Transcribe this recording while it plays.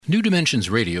New Dimensions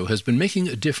Radio has been making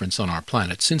a difference on our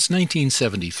planet since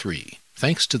 1973,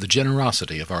 thanks to the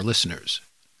generosity of our listeners.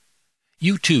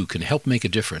 You too can help make a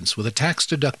difference with a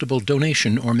tax-deductible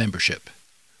donation or membership.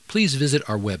 Please visit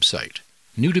our website,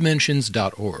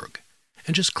 newdimensions.org,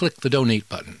 and just click the Donate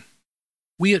button.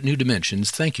 We at New Dimensions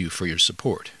thank you for your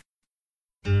support.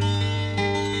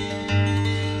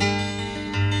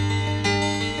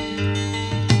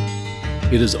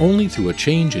 It is only through a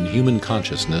change in human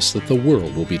consciousness that the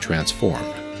world will be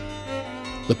transformed.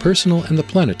 The personal and the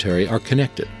planetary are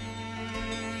connected.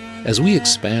 As we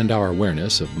expand our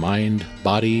awareness of mind,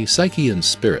 body, psyche, and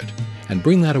spirit, and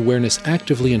bring that awareness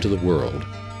actively into the world,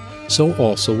 so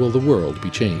also will the world be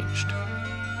changed.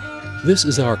 This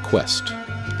is our quest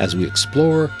as we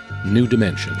explore new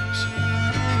dimensions.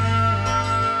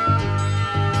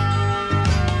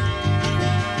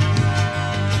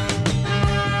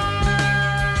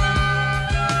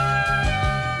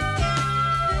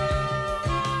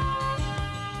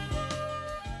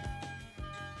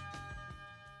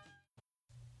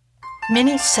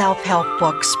 Many self-help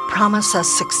books promise us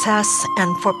success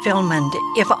and fulfillment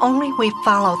if only we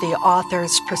follow the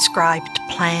author's prescribed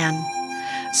plan.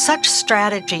 Such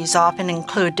strategies often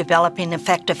include developing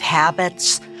effective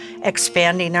habits,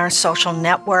 expanding our social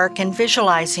network, and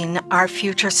visualizing our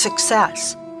future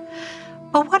success.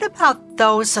 But what about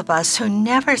those of us who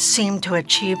never seem to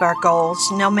achieve our goals,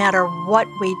 no matter what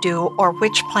we do or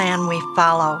which plan we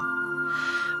follow?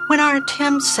 When our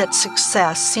attempts at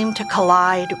success seem to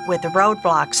collide with the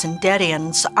roadblocks and dead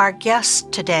ends, our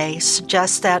guest today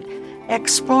suggests that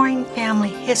exploring family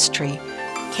history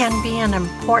can be an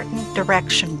important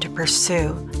direction to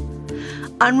pursue.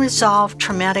 Unresolved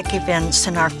traumatic events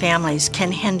in our families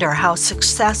can hinder how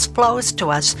success flows to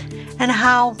us and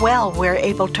how well we're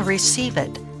able to receive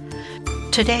it.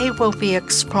 Today we'll be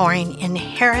exploring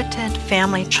inherited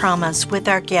family traumas with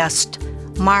our guest,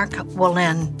 Mark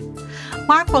Wolynn.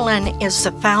 Mark Wolynn is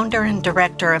the founder and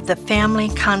director of the Family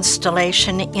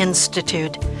Constellation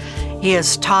Institute. He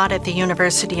has taught at the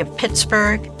University of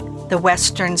Pittsburgh, the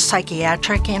Western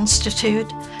Psychiatric Institute,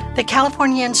 the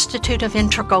California Institute of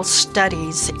Integral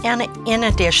Studies, and in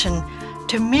addition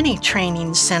to many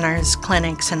training centers,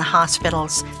 clinics, and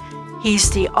hospitals.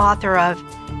 He's the author of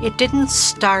It Didn't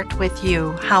Start With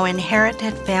You: How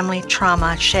Inherited Family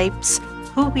Trauma Shapes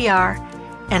Who We Are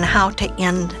and How to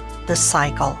End the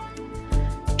Cycle.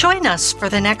 Join us for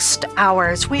the next hour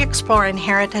as we explore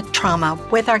inherited trauma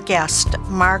with our guest,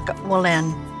 Mark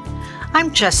Wolynn.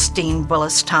 I'm Justine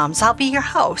Willis-Toms. I'll be your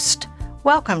host.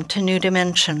 Welcome to New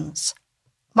Dimensions.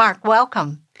 Mark,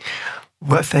 welcome.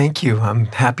 Well, thank you. I'm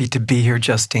happy to be here,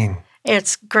 Justine.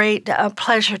 It's a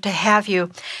pleasure to have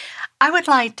you. I would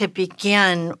like to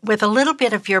begin with a little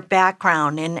bit of your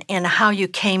background in how you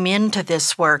came into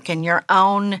this work and your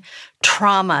own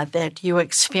trauma that you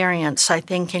experienced, I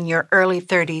think, in your early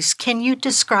 30s. Can you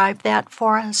describe that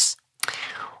for us?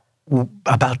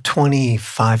 About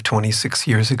 26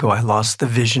 years ago, I lost the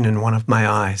vision in one of my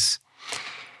eyes.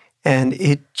 And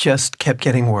it just kept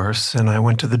getting worse. And I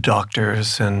went to the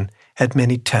doctors and had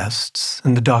many tests.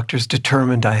 And the doctors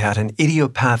determined I had an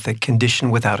idiopathic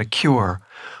condition without a cure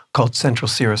called central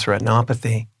serous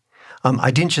retinopathy. I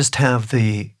didn't just have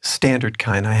the standard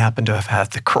kind. I happened to have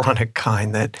had the chronic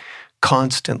kind that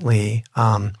constantly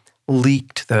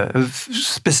leaked.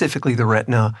 Specifically, the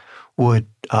retina would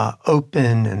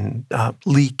open and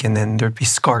leak, and then there'd be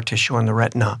scar tissue on the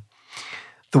retina.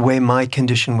 The way my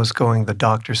condition was going, the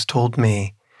doctors told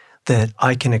me that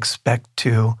I can expect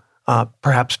to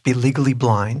perhaps be legally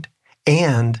blind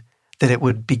and that it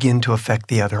would begin to affect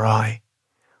the other eye.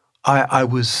 I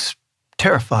was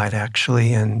terrified,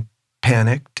 actually, and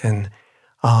panicked, and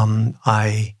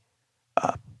I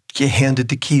handed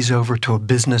the keys over to a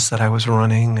business that I was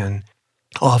running, and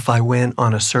off I went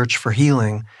on a search for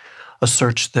healing, a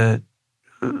search that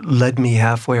led me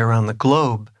halfway around the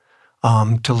globe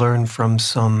to learn from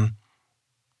some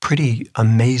pretty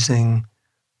amazing,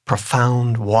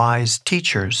 profound, wise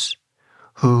teachers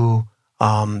who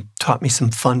taught me some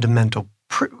fundamental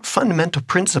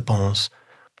principles,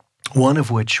 one of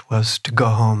which was to go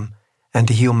home and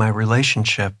to heal my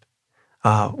relationship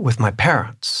with my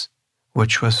parents,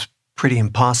 which was pretty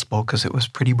impossible because it was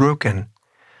pretty broken.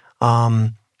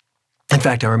 In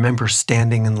fact, I remember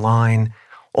standing in line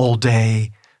all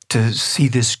day to see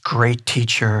this great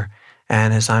teacher,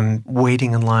 and as I'm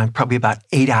waiting in line, probably about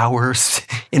 8 hours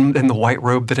in the white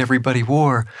robe that everybody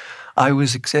wore, I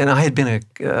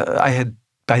had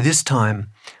by this time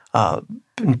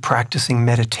been practicing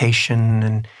meditation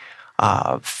and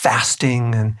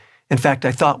fasting, and in fact,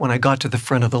 I thought when I got to the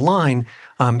front of the line,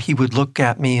 he would look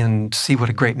at me and see what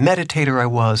a great meditator I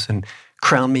was and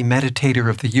crown me Meditator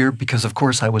of the Year because, of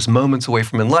course, I was moments away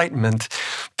from enlightenment.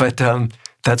 But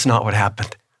that's not what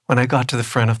happened. When I got to the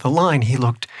front of the line, he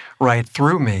looked right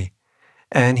through me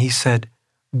and he said,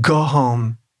 "Go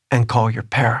home and call your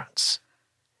parents."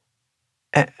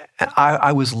 And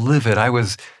I was livid. I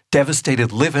was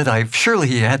devastated, livid. Surely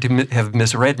he had to have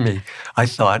misread me, I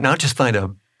thought. Now just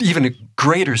find even a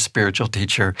greater spiritual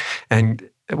teacher. And,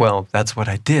 well, that's what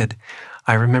I did.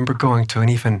 I remember going to an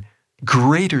even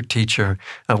greater teacher,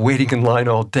 waiting in line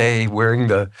all day, wearing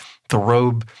the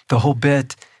robe, the whole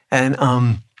bit. And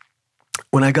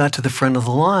when I got to the front of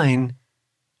the line,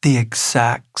 the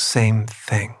exact same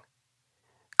thing.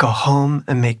 Go home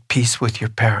and make peace with your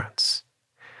parents.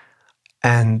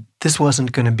 And this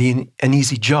wasn't going to be an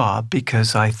easy job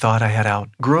because I thought I had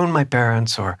outgrown my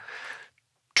parents or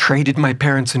traded my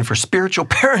parents in for spiritual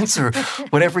parents or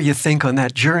whatever you think on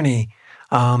that journey.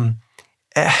 To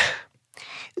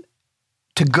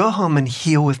go home and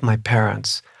heal with my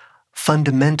parents,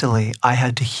 fundamentally, I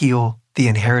had to heal the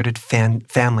inherited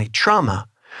family trauma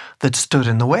that stood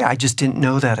in the way. I just didn't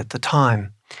know that at the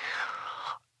time.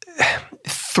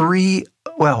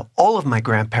 All of my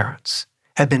grandparents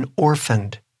had been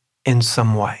orphaned in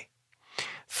some way.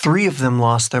 3 of them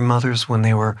lost their mothers when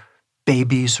they were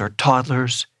babies or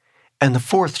toddlers, and the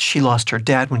 4th, she lost her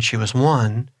dad when she was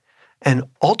 1, and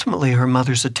ultimately her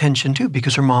mother's attention too,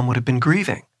 because her mom would have been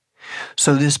grieving.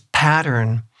 So this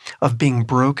pattern of being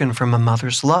broken from a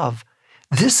mother's love,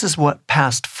 this is what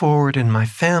passed forward in my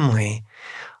family.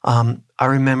 I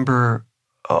remember,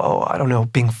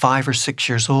 being 5 or 6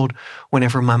 years old,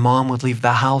 whenever my mom would leave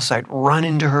the house, I'd run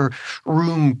into her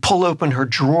room, pull open her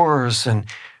drawers, and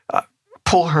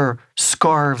pull her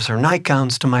scarves or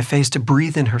nightgowns to my face to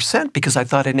breathe in her scent because I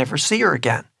thought I'd never see her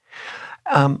again.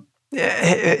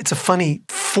 It's a funny,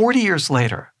 40 years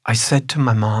later, I said to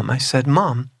my mom,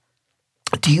 "Mom,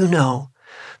 do you know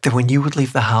that when you would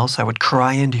leave the house, I would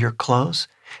cry into your clothes?"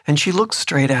 And she looked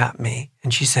straight at me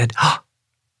and she said,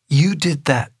 "You did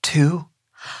that too?"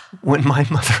 When my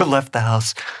mother left the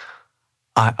house,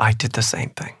 I did the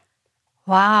same thing.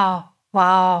 Wow.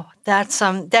 That's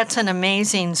an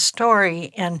amazing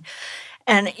story.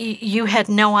 And you had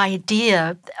no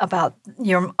idea about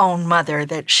your own mother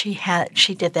that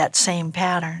she did that same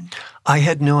pattern. I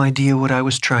had no idea what I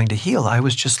was trying to heal. I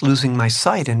was just losing my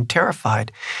sight and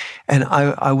terrified. And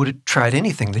I would have tried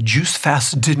anything. The juice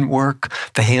fast didn't work.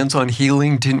 The hands-on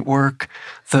healing didn't work.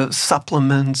 The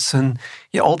supplements and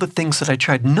all the things that I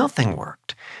tried, nothing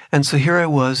worked. And so here I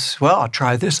was, I'll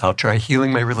try this. I'll try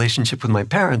healing my relationship with my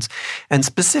parents. And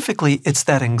specifically, it's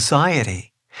that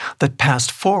anxiety that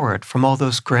passed forward from all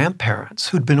those grandparents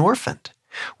who'd been orphaned,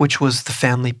 which was the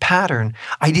family pattern.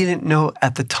 I didn't know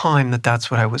at the time that that's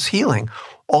what I was healing.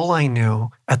 All I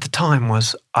knew at the time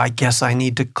was, I guess I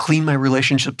need to clean my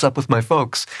relationships up with my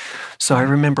folks. So I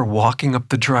remember walking up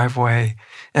the driveway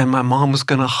and my mom was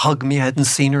going to hug me. I hadn't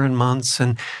seen her in months.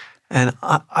 And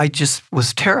I just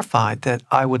was terrified that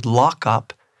I would lock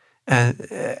up.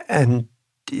 And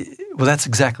that's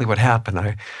exactly what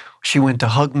happened. She went to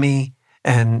hug me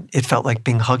and it felt like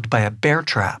being hugged by a bear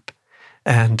trap.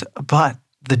 But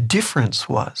the difference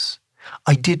was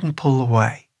I didn't pull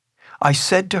away. I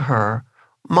said to her,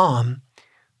 "Mom,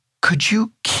 could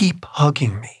you keep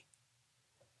hugging me?"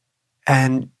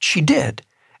 And she did.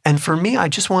 And for me, I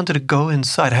just wanted to go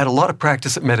inside. I had a lot of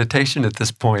practice at meditation at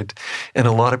this point and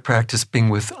a lot of practice being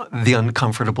with the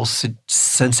uncomfortable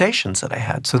sensations that I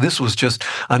had. So this was just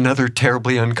another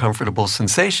terribly uncomfortable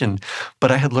sensation,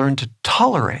 but I had learned to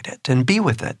tolerate it and be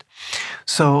with it.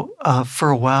 So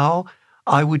for a while,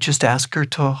 I would just ask her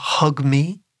to hug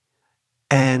me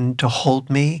and to hold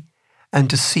me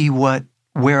and to see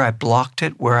where I blocked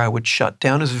it, where I would shut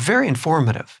down. It was very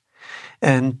informative.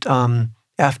 And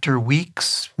after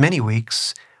many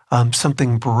weeks,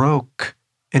 something broke,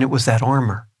 and it was that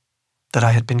armor that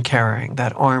I had been carrying,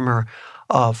 that armor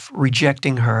of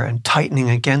rejecting her and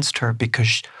tightening against her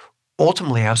because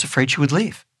ultimately I was afraid she would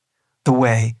leave the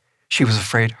way she was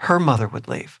afraid her mother would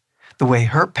leave, the way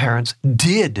her parents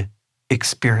did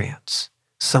experience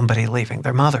somebody leaving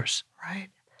their mothers. Right.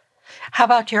 How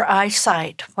about your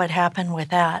eyesight? What happened with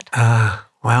that?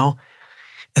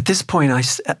 At this point, I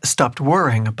stopped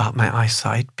worrying about my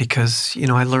eyesight because,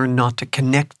 I learned not to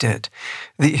connect it.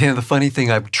 The funny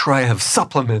thing, I would try a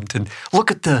supplement and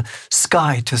look at the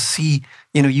sky to see,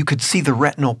 you could see the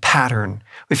retinal pattern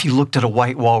if you looked at a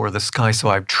white wall or the sky. So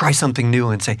I'd try something new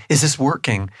and say, is this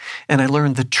working? And I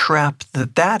learned the trap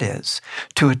that is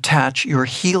to attach your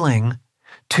healing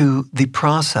to the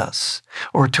process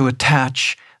or to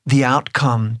attach the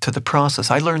outcome to the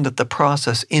process. I learned that the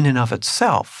process in and of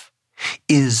itself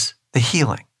is the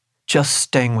healing. just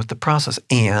staying with the process.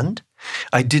 And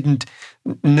I didn't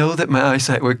know that my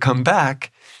eyesight would come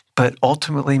back, but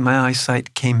ultimately my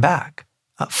eyesight came back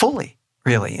fully,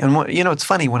 really. And it's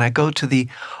funny, when I go to the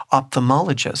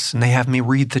ophthalmologist and they have me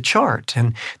read the chart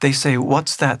and they say,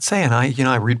 "What's that say?" And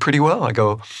I read pretty well. I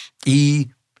go, E,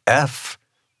 F,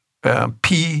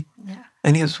 P. Yeah.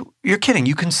 And he goes, "You're kidding.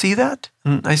 You can see that?"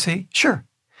 And I say, "Sure."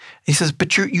 He says,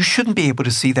 "But you shouldn't be able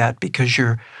to see that because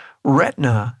your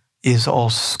retina is all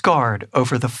scarred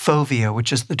over the fovea,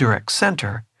 which is the direct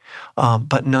center.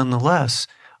 But nonetheless,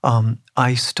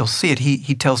 I still see it."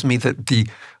 He tells me that the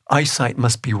eyesight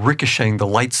must be ricocheting. The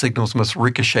light signals must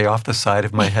ricochet off the side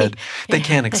of my head. They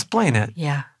can't explain it.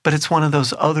 Yeah. But it's one of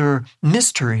those other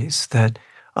mysteries that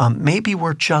maybe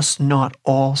we're just not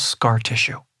all scar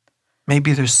tissue.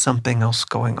 Maybe there's something else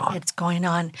going on. It's going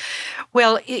on.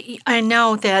 Well, I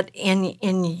know that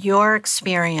in your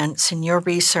experience, in your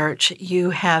research,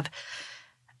 you have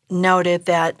noted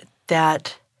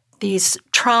that these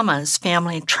traumas,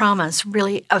 family traumas,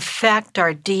 really affect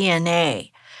our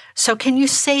DNA. So can you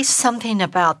say something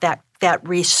about that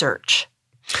research?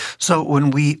 So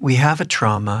when we have a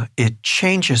trauma, it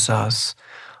changes us.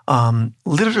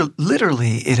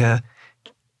 Literally, it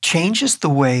changes the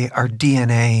way our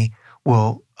DNA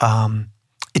will.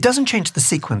 It doesn't change the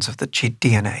sequence of the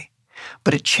DNA,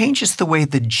 but it changes the way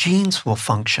the genes will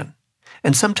function,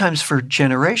 and sometimes for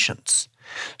generations.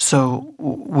 So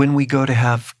when we go to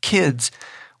have kids,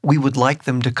 we would like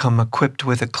them to come equipped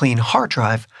with a clean hard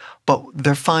drive, but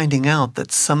they're finding out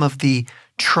that some of the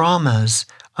traumas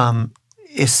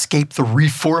escape the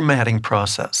reformatting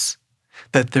process.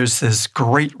 That there's this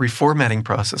great reformatting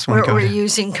process. We're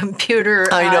using computer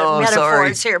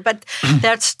metaphors here, but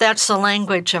that's the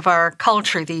language of our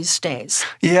culture these days.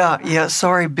 Yeah.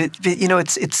 Sorry, but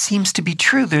it seems to be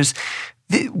true. There's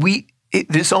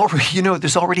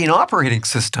already an operating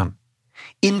system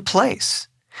in place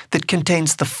that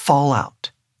contains the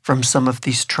fallout from some of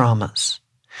these traumas.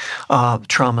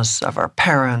 Traumas of our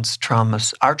parents,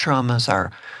 our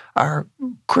traumas, our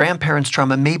grandparents'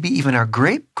 trauma, maybe even our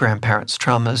great-grandparents'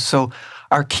 traumas. So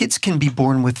our kids can be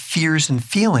born with fears and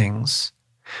feelings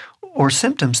or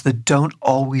symptoms that don't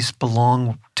always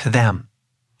belong to them.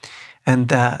 And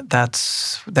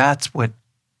that's what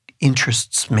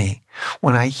interests me.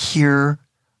 When I hear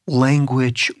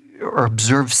language or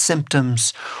observe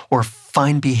symptoms or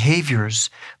find behaviors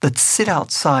that sit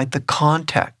outside the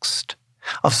context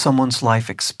of someone's life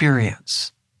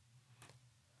experience.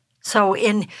 So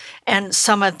and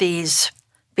some of these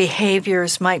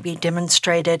behaviors might be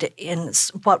demonstrated in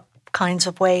what kinds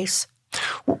of ways?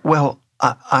 Well,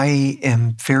 I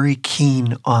am very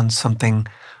keen on something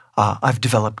I've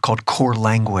developed called core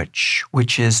language,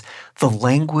 which is the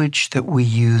language that we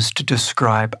use to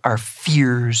describe our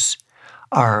fears,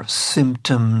 our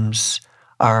symptoms,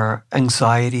 our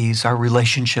anxieties, our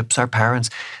relationships, our parents.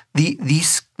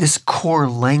 This core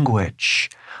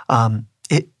language,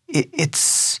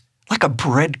 it's like a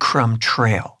breadcrumb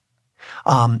trail.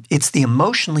 It's the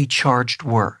emotionally charged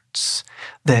words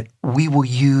that we will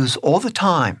use all the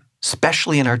time,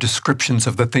 especially in our descriptions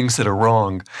of the things that are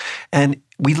wrong. And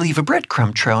we leave a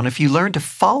breadcrumb trail. And if you learn to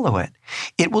follow it,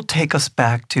 it will take us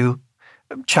back to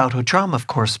childhood trauma, of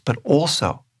course, but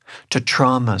also to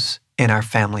traumas in our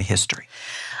family history.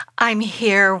 I'm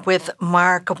here with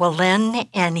Mark Wolynn,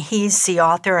 and he's the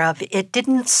author of It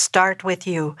Didn't Start With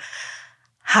You: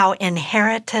 How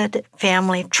Inherited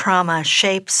Family Trauma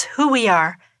Shapes Who We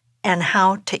Are and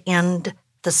How to End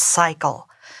the Cycle.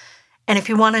 And if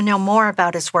you want to know more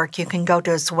about his work, you can go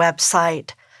to his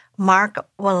website,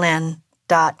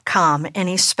 markwolynn.com, and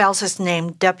he spells his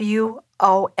name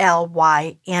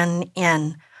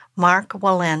WOLYNN,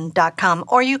 markwolynn.com,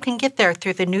 or you can get there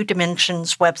through the New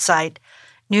Dimensions website,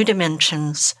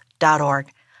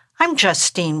 newdimensions.org. I'm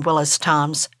Justine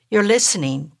Willis-Toms. You're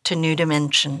listening to New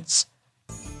Dimensions.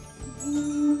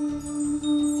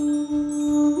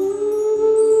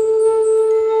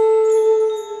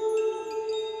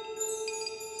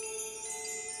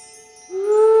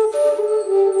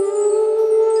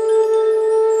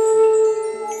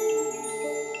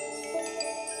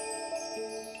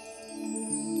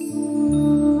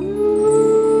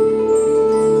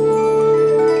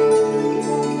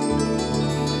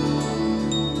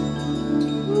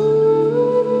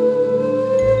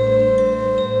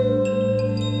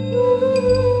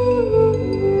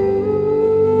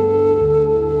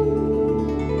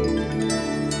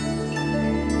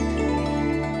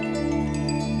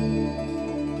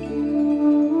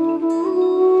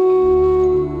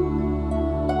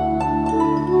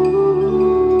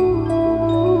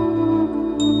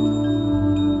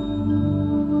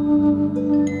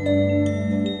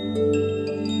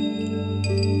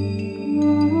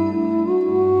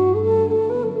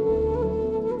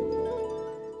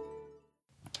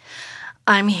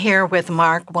 I'm here with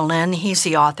Mark Wolynn. He's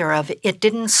the author of It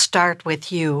Didn't Start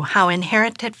With You, How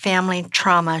Inherited Family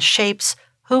Trauma Shapes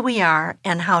Who We Are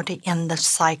and How to End the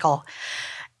Cycle.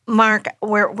 Mark,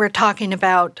 we're talking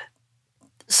about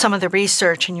some of the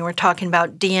research, and you were talking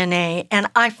about DNA, and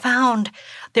I found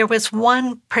there was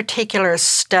one particular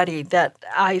study that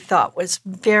I thought was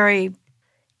very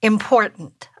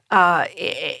important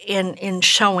in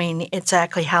showing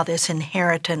exactly how this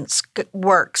inheritance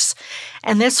works.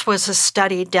 And this was a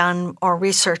study done or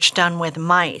research done with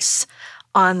mice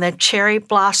on the cherry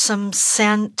blossom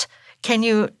scent. Can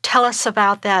you tell us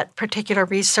about that particular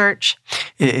research?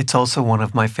 It's also one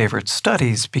of my favorite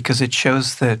studies because it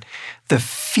shows that the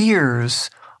fears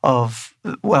of,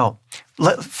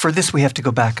 for this we have to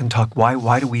go back and talk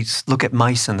why do we look at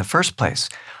mice in the first place?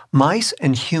 Mice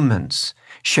and humans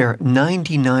share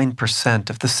 99%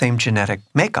 of the same genetic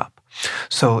makeup.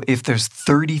 So if there's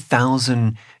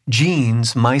 30,000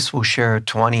 genes, mice will share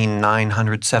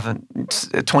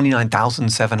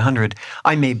 29,700.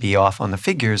 I may be off on the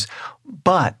figures,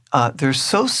 but they're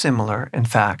so similar, in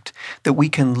fact, that we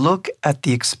can look at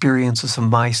the experiences of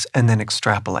mice and then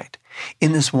extrapolate.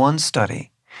 In this one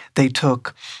study, they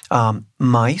took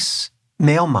mice,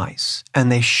 male mice,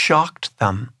 and they shocked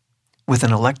them with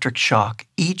an electric shock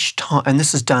each time, and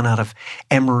this is done out of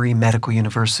Emory Medical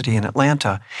University in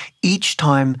Atlanta. Each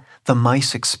time the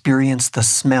mice experienced the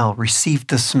smell, received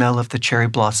the smell of the cherry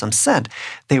blossom scent,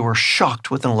 they were shocked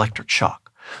with an electric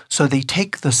shock. So they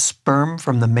take the sperm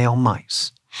from the male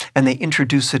mice and they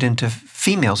introduce it into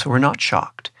females who are not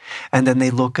shocked, and then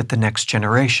they look at the next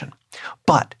generation.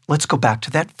 But let's go back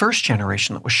to that first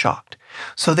generation that was shocked.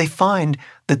 So they find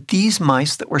that these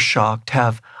mice that were shocked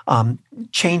have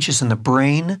changes in the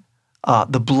brain,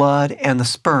 the blood, and the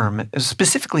sperm.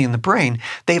 Specifically in the brain,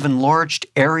 they have enlarged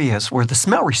areas where the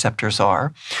smell receptors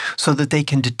are so that they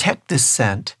can detect this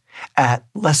scent at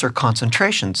lesser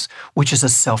concentrations, which is a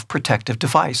self-protective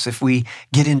device. If we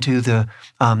get into the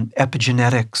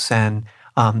epigenetics and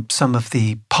some of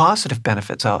the positive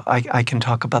benefits, I can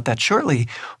talk about that shortly.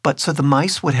 But so the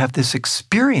mice would have this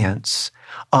experience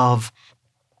of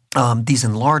these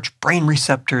enlarged brain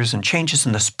receptors and changes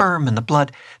in the sperm and the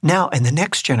blood. Now, in the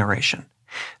next generation,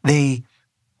 they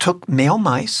took male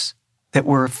mice that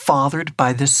were fathered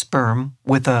by this sperm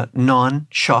with a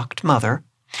non-shocked mother,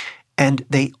 and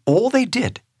all they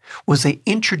did was they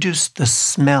introduced the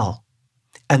smell,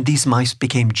 and these mice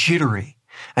became jittery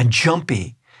and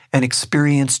jumpy and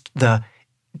experienced the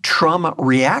trauma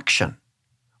reaction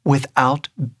without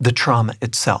the trauma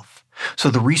itself. So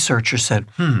the researcher said,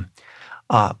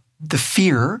 the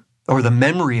fear or the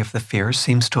memory of the fear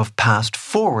seems to have passed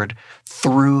forward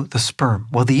through the sperm.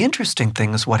 Well, the interesting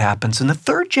thing is what happens in the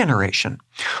third generation.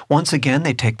 Once again,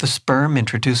 they take the sperm,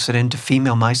 introduce it into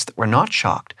female mice that were not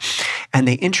shocked, and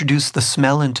they introduce the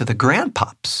smell into the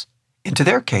grandpups, into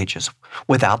their cages,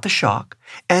 without the shock.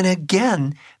 And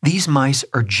again, these mice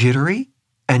are jittery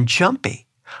and jumpy,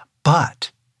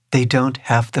 but they don't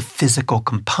have the physical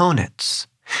components,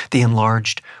 the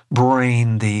enlarged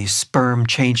brain, the sperm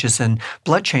changes and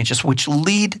blood changes, which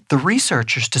lead the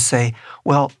researchers to say,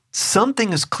 well,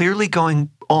 something is clearly going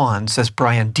on, says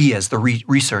Brian Diaz, the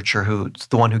researcher who's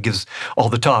the one who gives all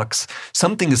the talks.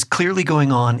 Something is clearly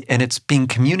going on, and it's being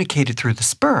communicated through the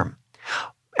sperm.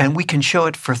 And we can show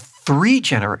it for 3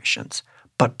 generations,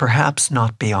 but perhaps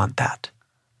not beyond that.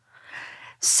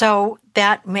 So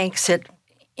that makes it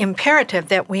imperative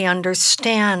that we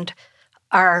understand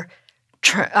our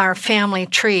family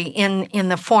tree in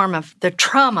the form of the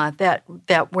trauma that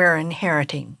we're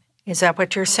inheriting. Is that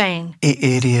what you're saying?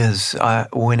 It is.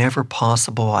 Whenever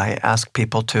possible, I ask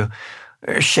people to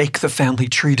shake the family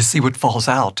tree to see what falls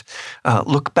out.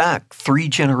 Look back 3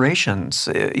 generations,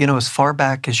 as far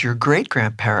back as your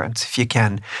great-grandparents, if you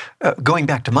can. Going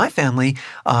back to my family,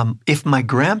 if my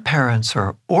grandparents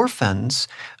are orphans,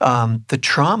 the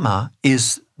trauma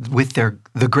is with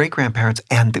the great-grandparents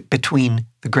and between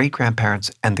the great-grandparents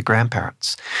and the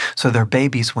grandparents. So they're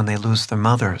babies when they lose their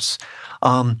mothers.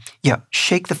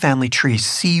 Shake the family tree,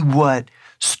 see what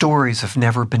stories have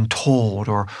never been told,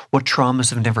 or what traumas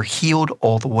have never healed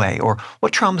all the way, or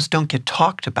what traumas don't get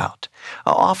talked about.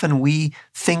 Often we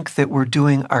think that we're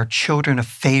doing our children a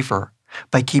favor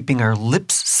by keeping our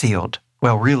lips sealed.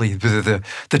 Well, really, the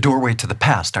doorway to the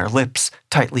past, our lips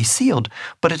tightly sealed.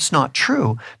 But it's not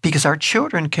true, because our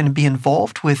children can be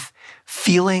involved with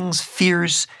feelings,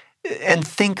 fears, and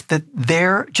think that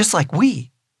they're, just like we,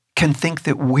 can think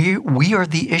that we are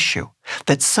the issue,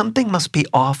 that something must be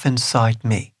off inside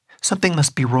me. Something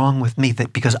must be wrong with me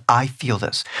because I feel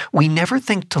this. We never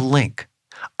think to link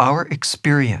our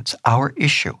experience, our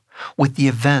issue, with the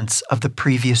events of the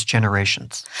previous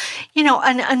generations. You know,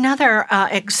 another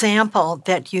example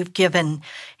that you've given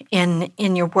in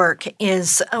your work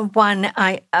is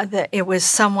it was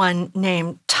someone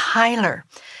named Tyler.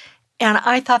 And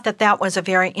I thought that was a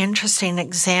very interesting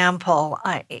example.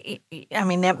 I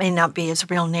mean, that may not be his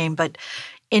real name, but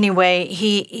anyway,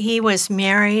 he was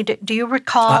married. Do you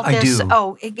recall this? I do.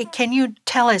 Oh, can you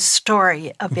tell his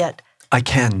story a bit? I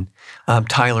can.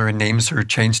 Tyler, and names are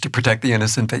changed to protect the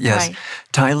innocent, but yes, right.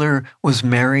 Tyler was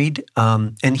married,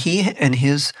 and he and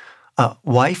his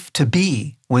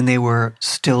wife-to-be, when they were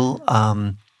still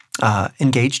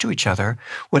engaged to each other,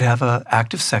 would have an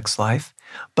active sex life.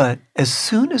 But as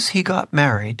soon as he got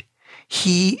married,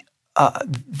 the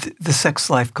sex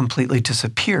life completely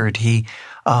disappeared. He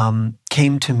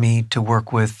came to me to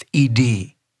work with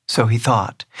ED. So he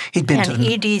thought. He'd been and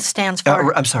ED stands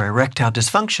for? Erectile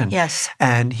dysfunction. Yes.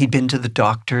 And he'd been to the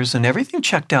doctors, and everything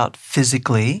checked out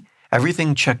physically,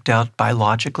 everything checked out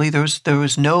biologically. There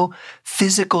was no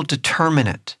physical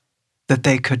determinant that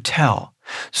they could tell.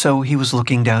 So he was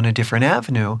looking down a different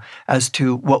avenue as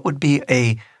to what would be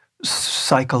a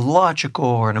psychological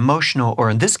or an emotional, or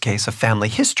in this case, a family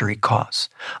history cause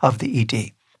of the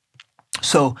ED.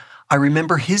 So I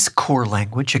remember his core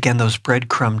language, again, that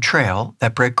breadcrumb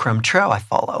trail I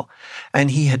follow. And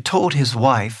he had told his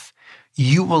wife,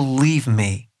 "You will leave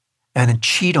me and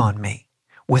cheat on me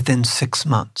within 6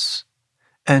 months."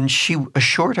 And she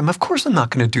assured him, "Of course I'm not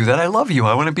going to do that. I love you.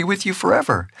 I want to be with you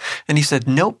forever." And he said,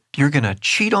 "Nope, you're going to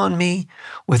cheat on me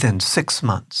within 6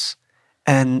 months."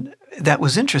 And that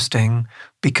was interesting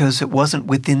because it wasn't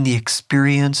within the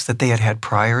experience that they had had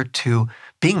prior to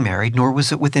being married, nor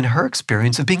was it within her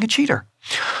experience of being a cheater.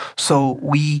 So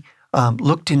we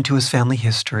looked into his family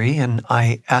history, and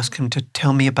I asked him to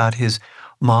tell me about his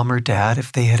mom or dad,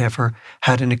 if they had ever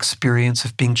had an experience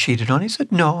of being cheated on. He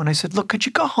said, "No." And I said, "Look, could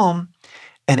you go home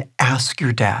and ask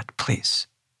your dad, please?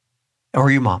 Or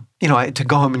your mom." You know, I had to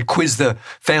go home and quiz the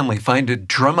family,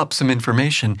 drum up some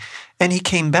information. And he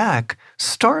came back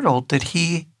startled that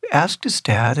he asked his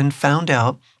dad and found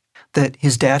out that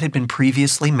his dad had been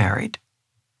previously married,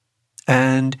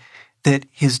 and that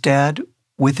his dad,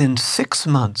 within 6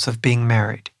 months of being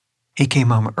married, he came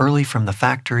home early from the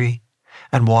factory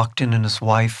and walked in, and his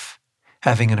wife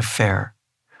having an affair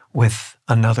with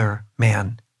another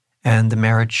man. And the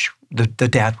marriage, the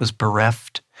dad was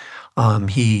bereft.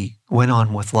 He went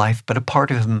on with life, but a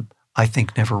part of him, I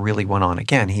think, never really went on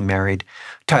again. He married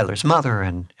Tyler's mother,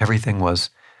 and everything was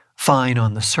fine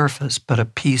on the surface, but a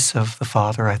piece of the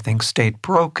father, I think, stayed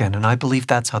broken. And I believe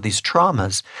that's how these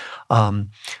traumas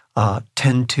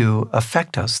tend to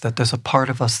affect us, that there's a part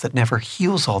of us that never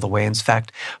heals all the way. In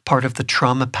fact, part of the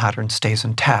trauma pattern stays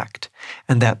intact,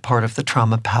 and that part of the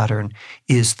trauma pattern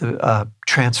is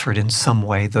transferred in some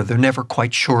way, though they're never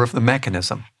quite sure of the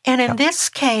mechanism. And in this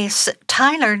case,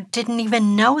 Tyler didn't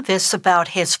even know this about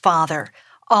his father,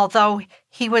 although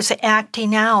he was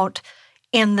acting out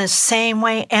in the same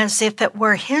way as if it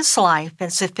were his life,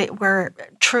 as if it were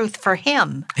truth for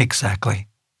him. Exactly.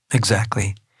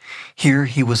 Here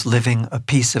he was living a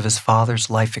piece of his father's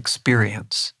life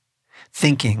experience,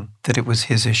 thinking that it was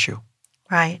his issue.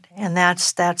 Right, and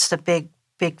that's the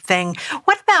big thing.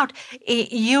 What about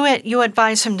you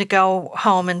advise him to go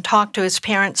home and talk to his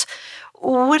parents?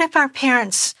 What if our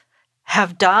parents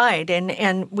have died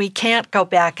and we can't go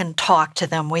back and talk to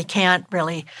them? We can't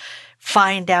really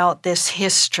find out this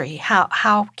history.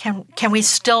 How can we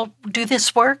still do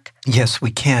this work? Yes, we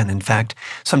can. In fact,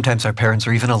 sometimes our parents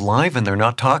are even alive and they're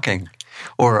not talking.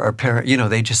 Or our parent,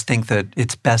 they just think that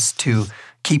it's best to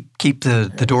keep the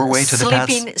doorway to the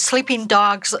past. Sleeping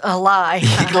dogs lie.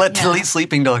 Let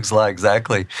sleeping dogs lie,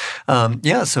 exactly.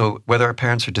 So whether our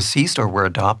parents are deceased or we're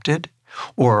adopted,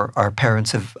 or our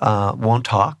parents won't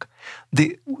talk,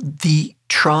 the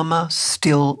trauma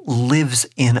still lives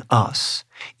in us.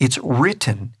 It's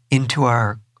written into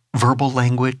our verbal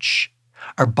language,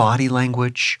 our body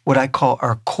language, what I call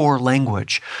our core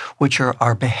language, which are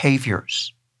our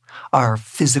behaviors, our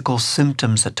physical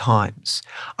symptoms at times,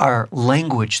 our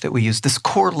language that we use, this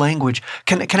core language.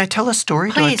 Can I tell a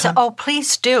story? Please.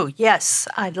 Please do. Yes,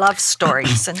 I love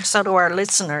stories, and so do our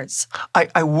listeners.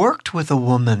 I worked with a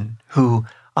woman who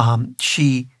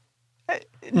she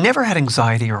never had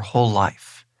anxiety her whole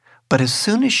life, but as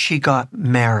soon as she got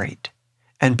married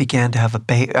and began to have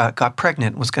got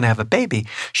pregnant, was going to have a baby,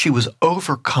 she was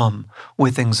overcome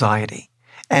with anxiety.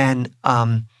 And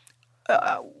I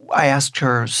asked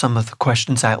her some of the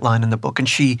questions I outlined in the book, and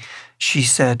she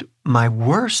said, "My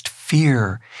worst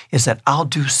fear is that I'll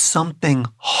do something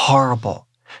horrible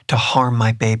to harm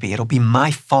my baby. It'll be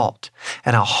my fault,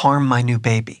 and I'll harm my new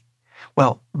baby.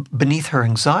 Well, beneath her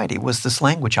anxiety was this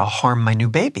language, I'll harm my new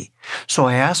baby. So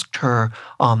I asked her,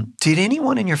 did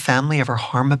anyone in your family ever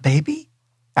harm a baby?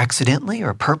 Accidentally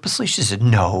or purposely? She said,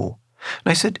 no.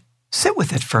 And I said, sit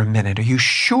with it for a minute. Are you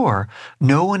sure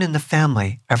no one in the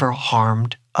family ever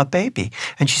harmed a baby?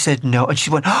 And she said, no. And she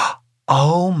went,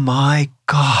 oh my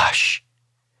gosh.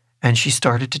 And she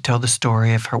started to tell the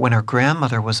story of her when her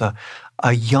grandmother was a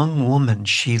young woman.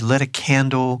 She lit a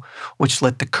candle, which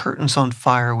lit the curtains on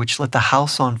fire, which lit the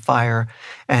house on fire,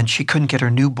 and she couldn't get her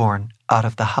newborn out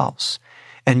of the house.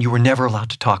 And you were never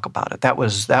allowed to talk about it.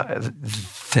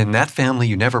 In that family,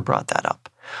 you never brought that up.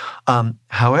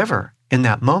 However, in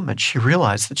that moment, she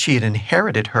realized that she had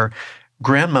inherited her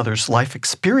grandmother's life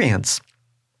experience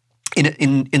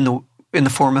in the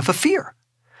form of a fear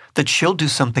that she'll do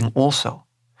something also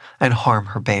and harm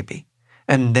her baby.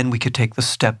 And then we could take the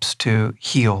steps to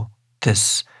heal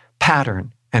this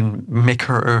pattern and make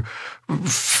her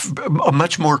a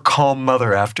much more calm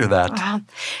mother after that. Wow.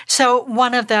 So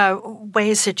one of the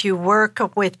ways that you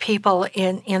work with people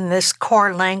in this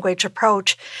core language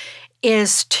approach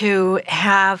is to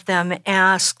have them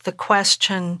ask the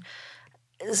question,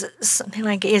 something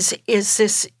like, is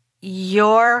this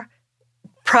your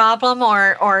problem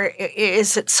or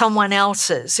is it someone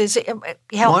else's? Help me with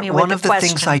the question. One of the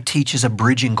things I teach is a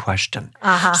bridging question.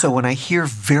 So when I hear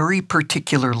very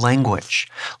particular language,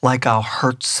 like I'll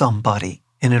hurt somebody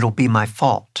and it'll be my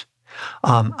fault,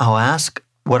 I'll ask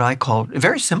what I call,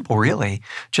 very simple really,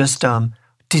 just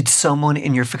did someone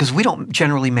in your, because we don't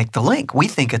generally make the link. We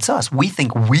think it's us. We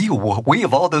think we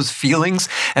have all those feelings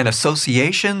and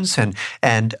associations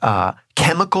and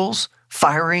chemicals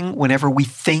firing whenever we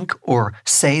think or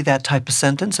say that type of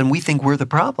sentence, and we think we're the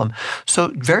problem.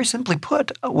 So very simply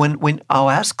put, when I'll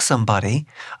ask somebody,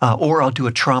 or I'll do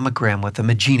a traumagram with them,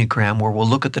 a genogram, where we'll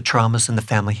look at the traumas in the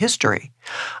family history,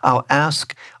 I'll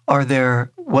ask,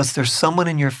 was there someone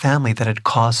in your family that had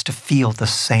cause to feel the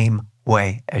same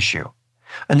way as you?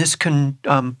 And this can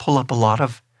pull up a lot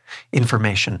of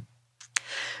information.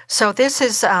 So this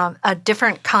is a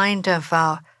different kind of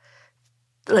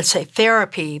let's say,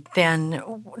 therapy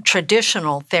than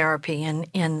traditional therapy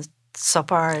in so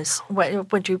far as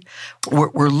what would you?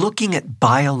 We're looking at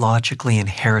biologically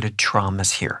inherited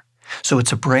traumas here. So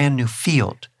it's a brand new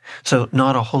field. So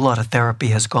not a whole lot of therapy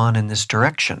has gone in this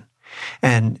direction.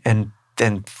 And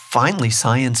then finally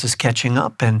science is catching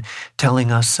up and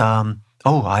telling us,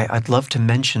 I'd love to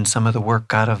mention some of the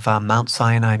work out of Mount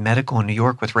Sinai Medical in New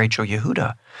York with Rachel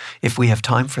Yehuda, if we have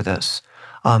time for this.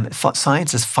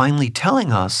 Science is finally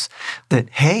telling us that,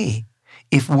 hey,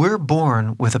 if we're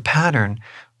born with a pattern,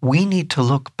 we need to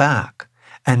look back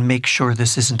and make sure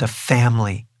this isn't a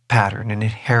family pattern, an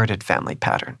inherited family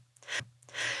pattern.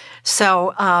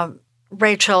 So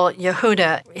Rachel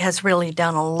Yehuda has really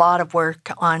done a lot of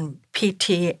work on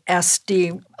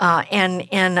PTSD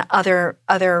and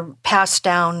other passed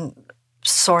down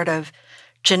sort of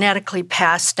genetically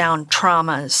passed down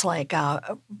traumas, like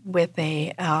with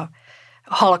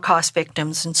Holocaust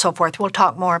victims and so forth. We'll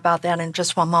talk more about that in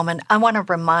just one moment. I want to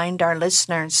remind our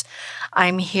listeners,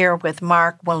 I'm here with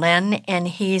Mark Wolynn, and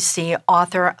he's the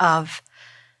author of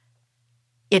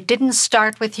It Didn't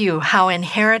Start With You, How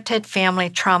Inherited Family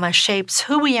Trauma Shapes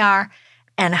Who We Are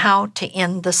and How to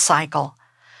End the Cycle.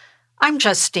 I'm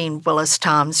Justine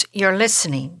Willis-Toms. You're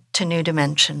listening to New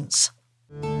Dimensions.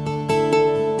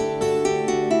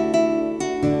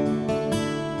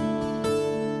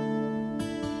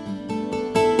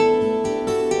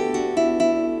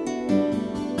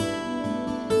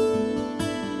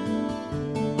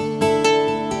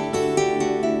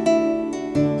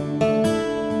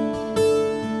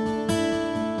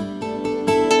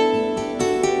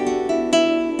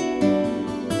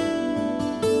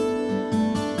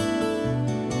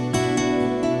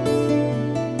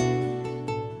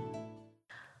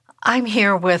 I'm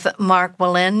here with Mark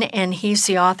Wolynn, and he's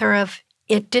the author of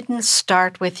It Didn't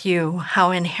Start With You,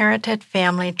 How Inherited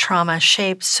Family Trauma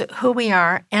Shapes Who We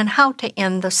Are and How to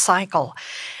End the Cycle.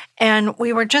 And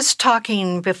we were just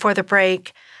talking before the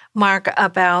break, Mark,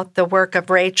 about the work of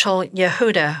Rachel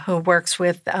Yehuda, who works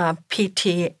with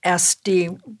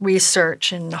PTSD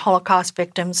research and Holocaust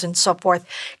victims and so forth.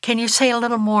 Can you say a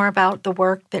little more about the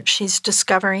work that she's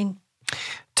discovering?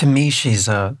 To me, she's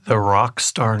the rock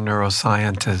star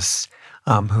neuroscientist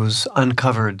who's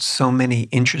uncovered so many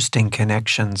interesting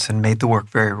connections and made the work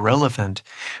very relevant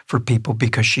for people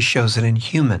because she shows it in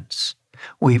humans.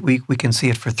 We can see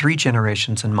it for 3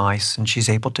 generations in mice, and she's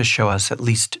able to show us at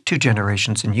least 2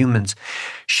 generations in humans.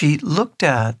 She looked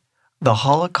at the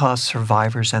Holocaust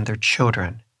survivors and their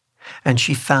children And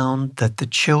she found that the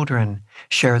children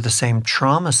share the same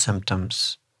trauma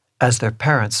symptoms as their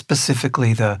parents,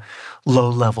 specifically the low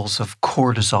levels of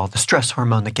cortisol, the stress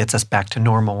hormone that gets us back to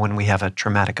normal when we have a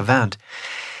traumatic event.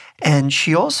 And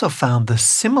she also found the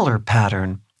similar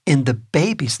pattern in the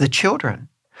babies, the children,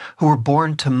 who were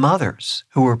born to mothers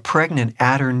who were pregnant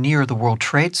at or near the World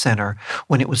Trade Center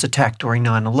when it was attacked during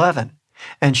 9/11.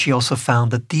 And she also found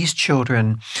that these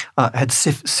children had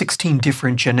 16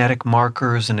 different genetic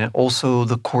markers, and also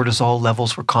the cortisol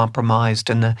levels were compromised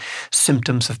and the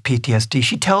symptoms of PTSD.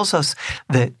 She tells us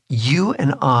that you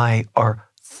and I are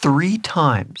 3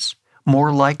 times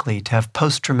more likely to have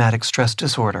post-traumatic stress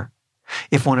disorder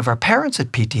if one of our parents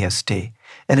had PTSD,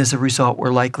 and as a result,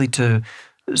 we're likely to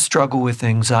struggle with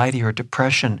anxiety or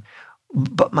depression.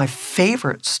 But my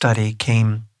favorite study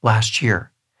came last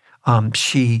year.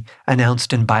 She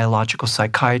announced in Biological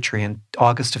Psychiatry in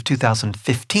August of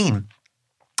 2015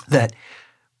 that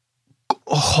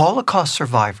Holocaust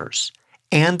survivors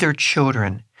and their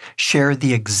children share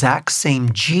the exact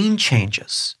same gene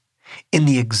changes in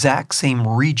the exact same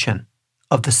region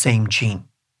of the same gene.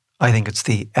 I think it's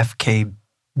the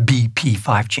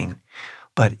FKBP5 gene.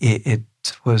 But it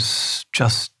was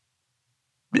just,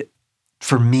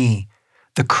 for me,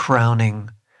 the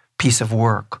crowning piece of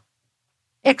work.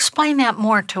 Explain that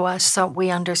more to us so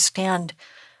we understand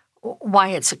why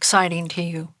it's exciting to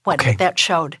you, what that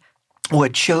showed. Well,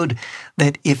 it showed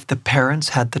that if the parents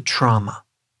had the trauma,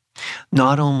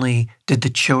 not only did the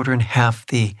children have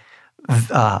they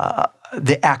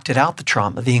acted out the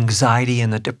trauma, the anxiety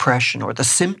and the depression or the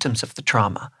symptoms of the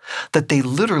trauma, that they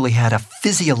literally had a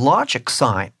physiologic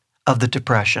sign of the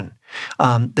depression.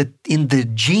 That in the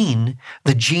gene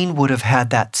would have had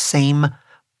that same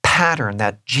pattern,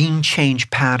 that gene change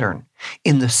pattern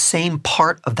in the same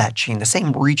part of that gene, the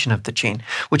same region of the gene,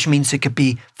 which means it could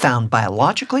be found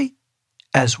biologically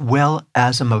as well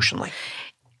as emotionally.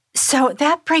 So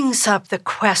that brings up the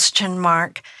question,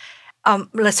 Mark.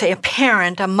 Let's say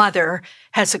a mother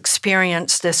has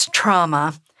experienced this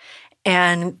trauma,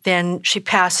 and then she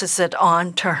passes it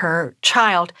on to her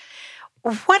child.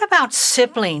 What about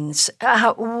siblings?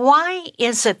 Why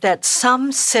is it that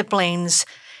some siblings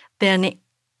then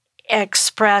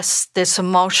express this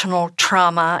emotional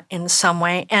trauma in some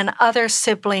way, and other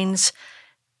siblings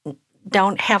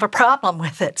don't have a problem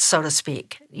with it, so to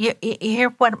speak? You hear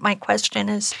what my question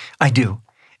is? I do.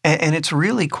 And it's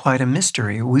really quite a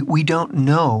mystery. We don't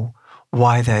know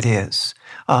why that is.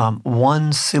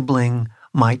 One sibling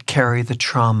might carry the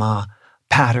trauma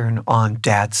pattern on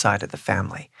dad's side of the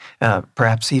family.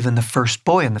 Perhaps even the first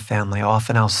boy in the family.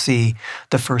 Often I'll see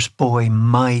the first boy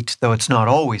might, though it's not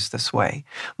always this way,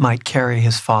 might carry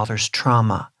his father's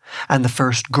trauma. And the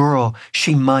first girl,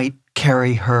 she might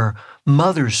carry her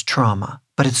mother's trauma,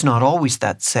 but it's not always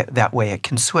that way. It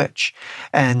can switch.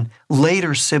 And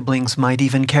later siblings might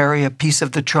even carry a piece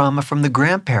of the trauma from the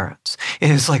grandparents.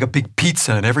 It is like a big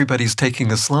pizza and everybody's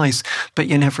taking a slice, but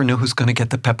you never know who's going to get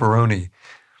the pepperoni.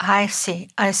 I see.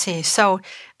 So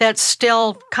that's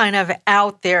still kind of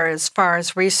out there as far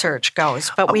as research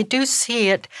goes, but we do see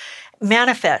it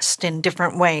manifest in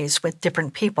different ways with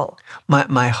different people.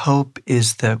 My hope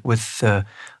is that with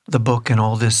the book and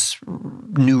all this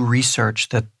new research,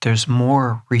 that there's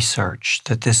more research,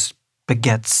 that this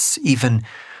begets even,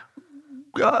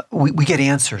 we get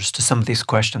answers to some of these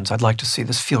questions. I'd like to see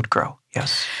this field grow,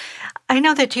 yes. I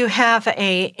know that you have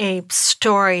a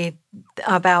story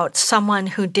about someone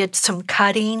who did some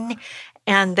cutting,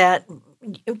 and that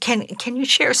can you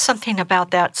share something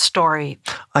about that story?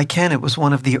 I can. It was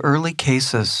one of the early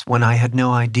cases when I had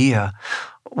no idea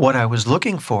what I was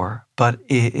looking for, but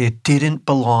it didn't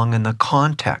belong in the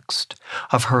context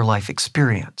of her life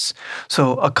experience.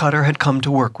 So a cutter had come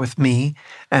to work with me,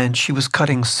 and she was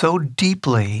cutting so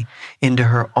deeply into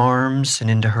her arms and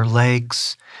into her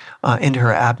legs, into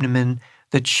her abdomen,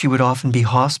 that she would often be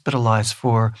hospitalized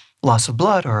for loss of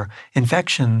blood or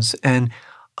infections. And,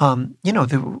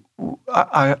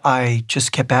 I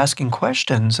just kept asking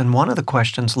questions. And one of the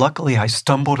questions, luckily, I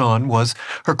stumbled on was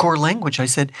her core language. I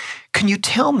said, "Can you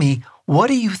tell me, what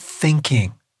are you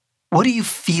thinking? What are you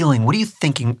feeling? What are you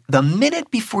thinking the minute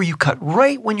before you cut,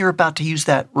 right when you're about to use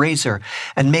that razor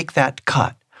and make that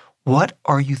cut? What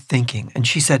are you thinking?" And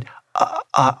she said,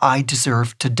 I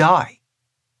deserve to die.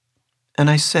 And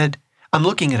I said, I'm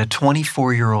looking at a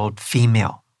 24-year-old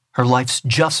female. Her life's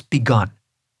just begun.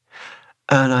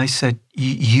 And I said,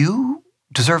 you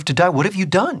deserve to die? What have you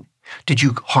done? Did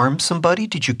you harm somebody?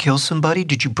 Did you kill somebody?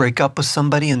 Did you break up with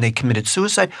somebody and they committed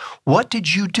suicide? What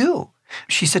did you do?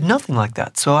 She said, nothing like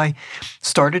that. So I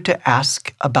started to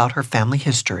ask about her family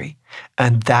history,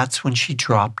 and that's when she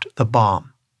dropped the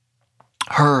bomb.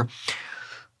 Her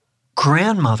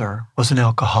grandmother was an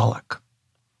alcoholic,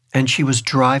 and she was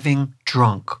driving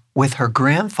drunk with her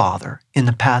grandfather in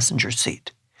the passenger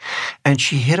seat. And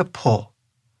she hit a pole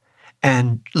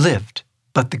and lived,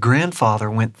 but the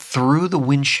grandfather went through the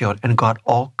windshield and got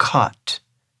all cut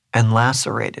and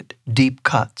lacerated, deep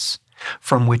cuts,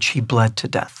 from which he bled to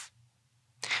death.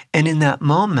 And in that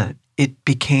moment, it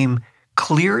became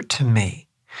clear to me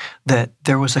that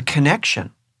there was a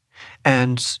connection.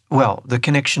 And, well, the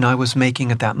connection I was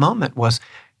making at that moment was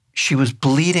she was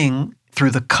bleeding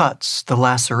through the cuts, the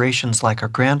lacerations like her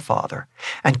grandfather,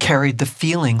 and carried the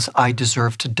feelings I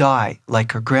deserved to die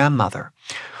like her grandmother,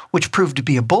 which proved to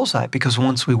be a bullseye because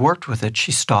once we worked with it,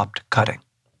 she stopped cutting.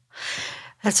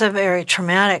 That's a very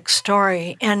traumatic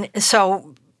story. And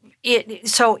so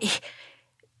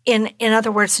in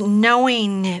other words,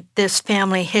 knowing this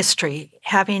family history,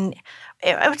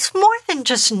 it's more than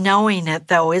just knowing it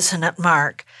though, isn't it,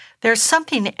 Mark? There's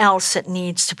something else that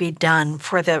needs to be done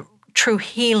for the true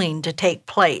healing to take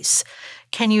place.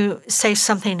 Can you say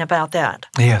something about that?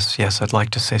 Yes, I'd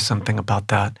like to say something about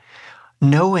that.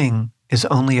 Knowing is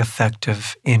only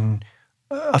effective in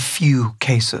a few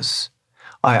cases.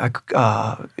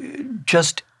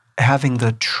 Just having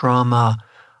the trauma,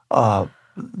 the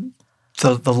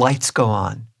lights go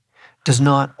on, does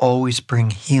not always bring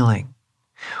healing.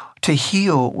 To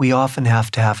heal, we often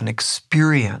have to have an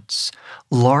experience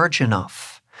large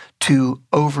enough to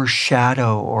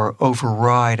overshadow or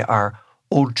override our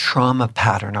old trauma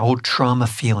pattern, our old trauma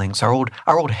feelings, our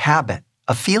old habit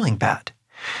of feeling bad.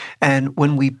 And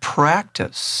when we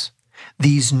practice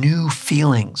these new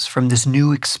feelings from this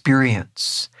new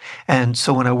experience, and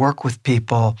so when I work with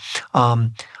people,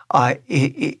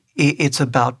 it's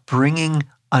about bringing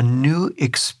a new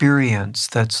experience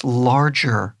that's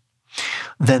larger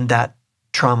than that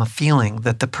trauma feeling,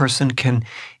 that the person can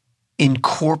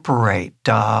incorporate,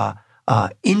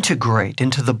 integrate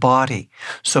into the body.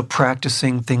 So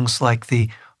practicing things like the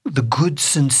good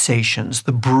sensations,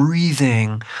 the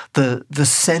breathing, the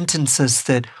sentences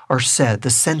that are said, the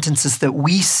sentences that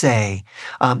we say,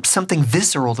 something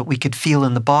visceral that we could feel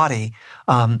in the body.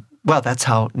 Well, that's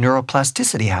how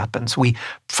neuroplasticity happens. We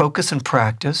focus and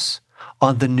practice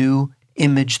on the new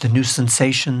image, the new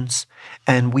sensations,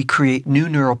 and we create new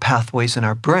neural pathways in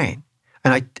our brain.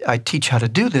 And I teach how to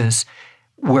do this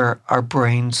where our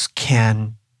brains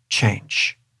can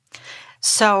change.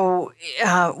 So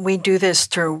we do this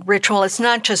through ritual. It's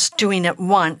not just doing it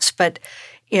once, but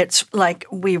it's like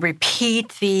we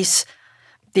repeat these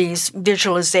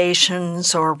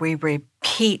visualizations, or we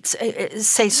repeat.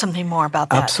 Say something more about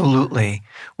that. Absolutely.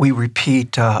 We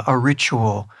repeat a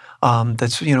ritual.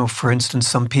 That's, for instance,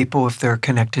 some people, if they're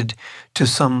connected to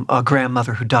some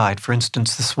grandmother who died, for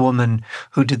instance, this woman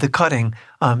who did the cutting,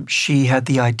 she had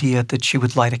the idea that she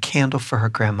would light a candle for her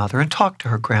grandmother and talk to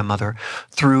her grandmother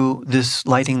through this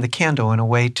lighting the candle in a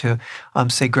way to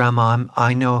say, Grandma,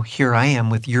 I know here I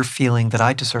am with your feeling that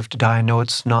I deserve to die. I know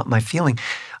it's not my feeling.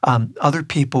 Other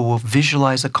people will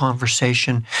visualize a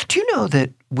conversation. Do you know that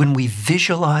when we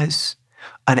visualize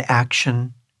an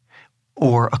action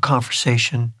or a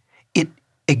conversation, it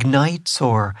ignites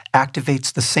or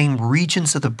activates the same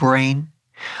regions of the brain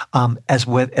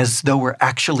as though we're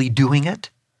actually doing it?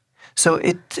 So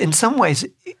in some ways,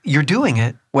 you're doing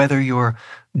it, whether you're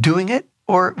doing it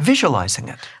or visualizing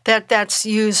it. That's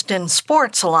used in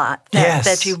sports a lot. Yes.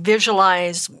 That you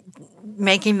visualize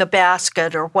making the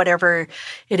basket or whatever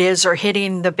it is, or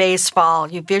hitting the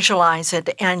baseball. You visualize it,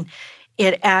 and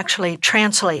it actually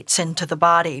translates into the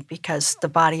body because the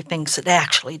body thinks it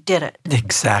actually did it.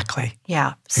 Exactly.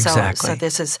 Yeah. Exactly. So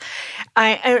this is,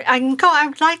 I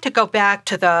would like to go back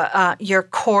to your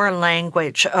core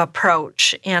language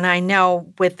approach, and I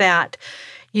know with that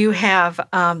you have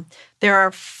there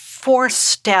are 4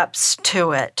 steps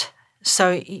to it.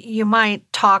 So you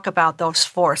might talk about those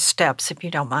 4 steps if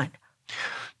you don't mind.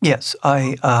 Yes,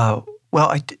 I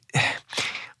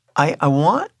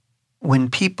want, when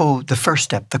people, the first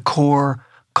step, the core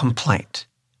complaint,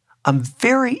 I'm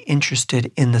very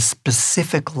interested in the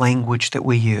specific language that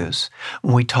we use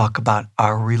when we talk about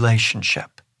our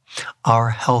relationship, our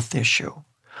health issue,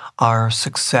 our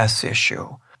success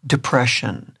issue,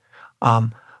 depression.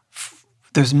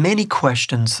 There's many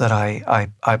questions that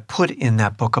I put in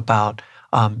that book about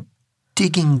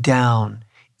digging down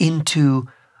into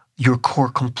your core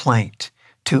complaint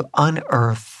to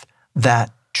unearth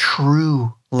that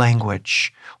true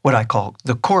language, what I call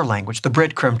the core language, the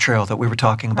breadcrumb trail that we were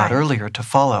talking about earlier to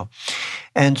follow.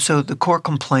 And so the core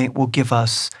complaint will give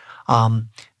us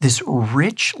this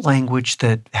rich language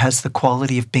that has the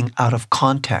quality of being out of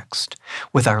context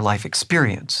with our life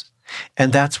experience.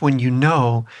 And that's when you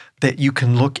know that you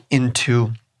can look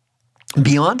into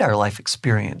beyond our life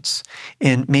experience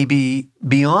and maybe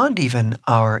beyond even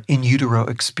our in utero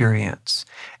experience,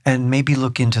 and maybe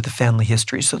look into the family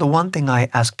history. So the one thing I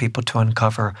ask people to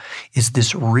uncover is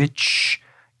this rich,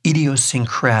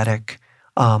 idiosyncratic,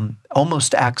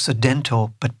 almost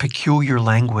accidental but peculiar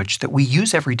language that we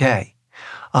use every day.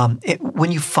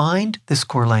 When you find this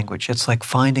core language, it's like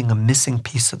finding a missing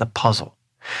piece of the puzzle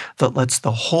that lets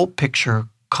the whole picture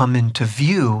come into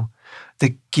view,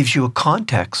 that gives you a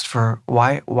context for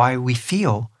why we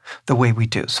feel the way we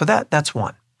do. So that's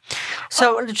one.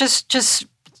 So just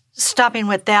stopping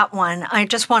with that one, I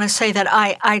just want to say that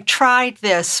I tried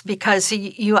this because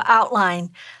you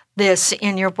outline this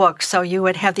in your book. So you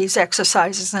would have these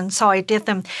exercises, and so I did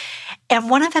them. And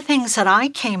one of the things that I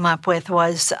came up with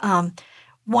was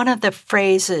one of the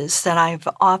phrases that I've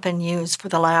often used for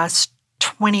the last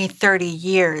 20, 30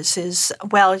 years is,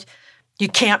 well, you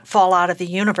can't fall out of the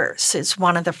universe, is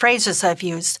one of the phrases I've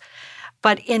used.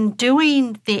 But in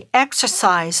doing the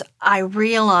exercise, I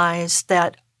realized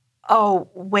that, oh,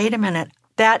 wait a minute,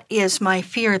 that is my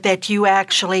fear, that you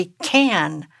actually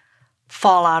can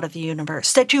fall out of the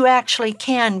universe, that you actually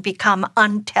can become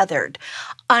untethered,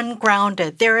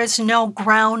 ungrounded. There is no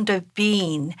ground of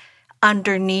being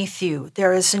underneath you.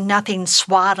 There is nothing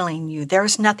swaddling you. There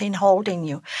is nothing holding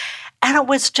you. And it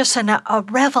was just a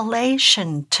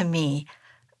revelation to me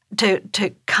to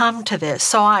come to this.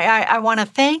 So I want to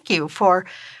thank you for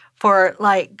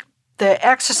like the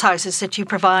exercises that you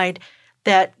provide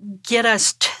that get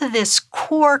us to this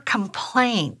core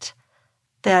complaint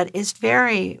that is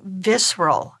very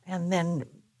visceral, and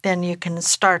then you can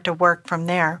start to work from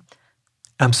there.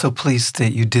 I'm so pleased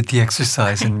that you did the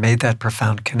exercise and made that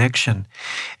profound connection.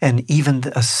 And even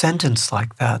a sentence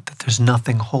like that there's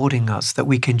nothing holding us, that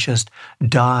we can just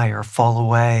die or fall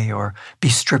away or be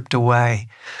stripped away.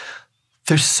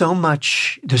 There's so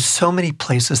many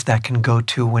places that can go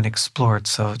to when explored.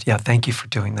 So yeah, thank you for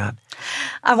doing that.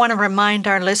 I want to remind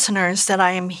our listeners that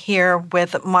I am here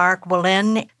with Mark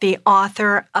Wolynn, the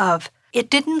author of It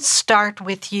Didn't Start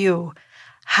With You,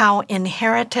 How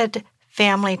Inherited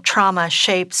Family Trauma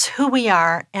Shapes Who We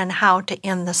Are and How to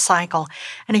End the Cycle.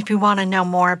 And if you want to know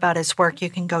more about his work, you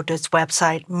can go to his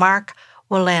website,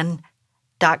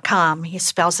 markwolynn.com. He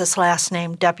spells his last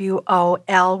name Wolynn,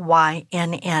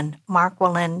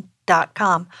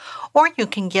 markwolynn.com. Or you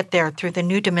can get there through the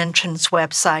New Dimensions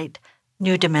website,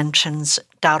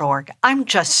 newdimensions.org. I'm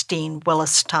Justine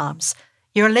Willis-Toms.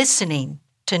 You're listening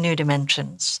to New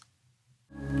Dimensions.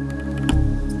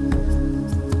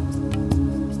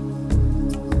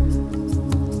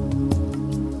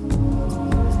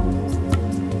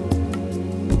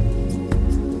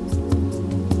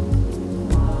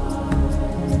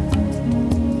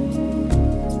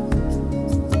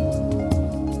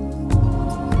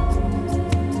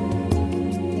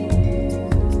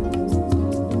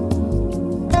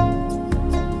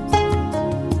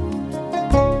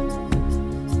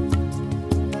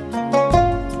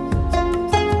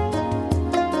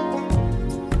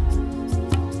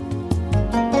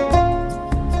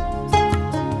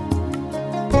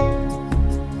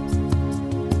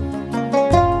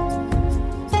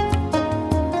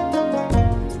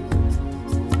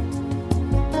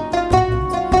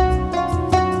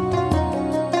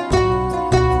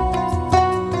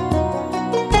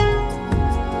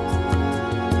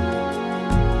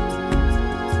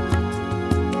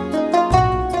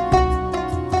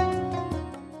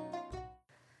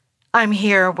 I'm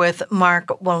here with Mark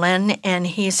Wolynn, and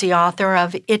he's the author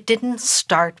of It Didn't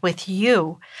Start With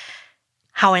You,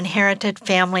 How Inherited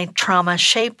Family Trauma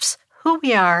Shapes Who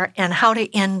We Are and How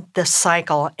to End the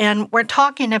Cycle. And we're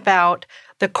talking about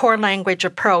the core language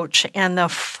approach and the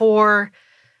 4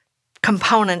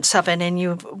 components of it,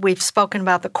 and we've spoken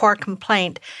about the core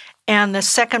complaint. And the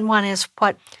second one is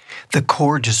what? The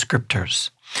core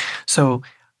descriptors. So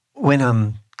when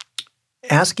I'm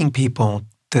asking people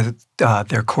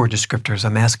their core descriptors,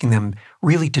 I'm asking them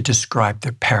really to describe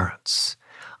their parents.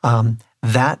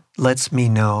 That lets me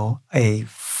know a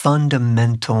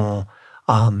fundamental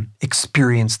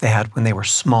experience they had when they were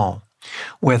small,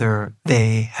 whether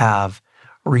they have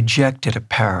rejected a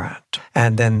parent.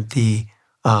 And then the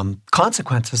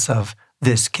consequences of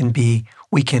this can be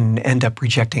we can end up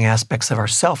rejecting aspects of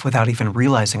ourselves without even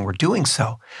realizing we're doing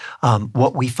so.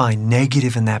 What we find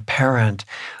negative in that parent,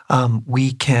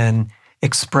 we can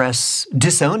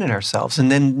disown in ourselves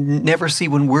and then never see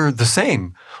when we're the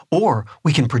same. Or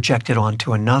we can project it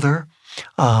onto another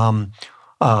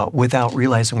without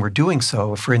realizing we're doing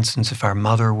so. For instance, if our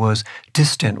mother was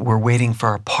distant, we're waiting for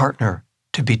our partner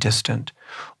to be distant.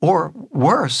 Or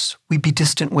worse, we'd be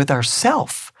distant with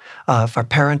ourself. If our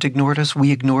parent ignored us,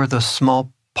 we ignore the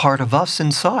small part of us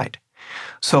inside.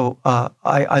 So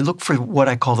I look for what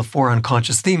I call the 4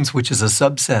 unconscious themes, which is a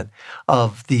subset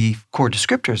of the core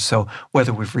descriptors. So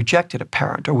whether we've rejected a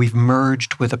parent or we've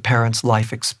merged with a parent's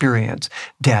life experience,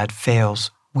 dad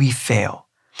fails, we fail.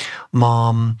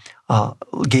 Mom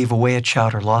gave away a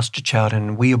child or lost a child,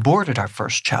 and we aborted our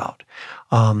first child.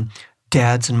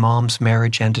 Dad's and mom's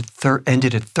marriage ended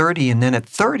at 30, and then at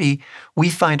 30, we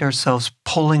find ourselves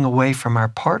pulling away from our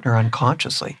partner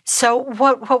unconsciously. So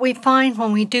what we find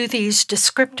when we do these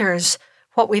descriptors,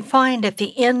 what we find at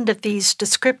the end of these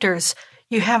descriptors,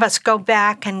 you have us go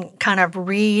back and kind of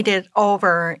read it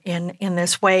over in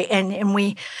this way, and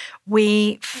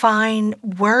we find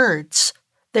words.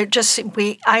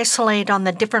 We isolate on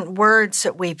the different words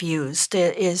that we've used.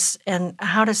 And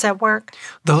how does that work?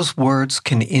 Those words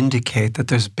can indicate that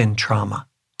there's been trauma.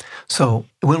 So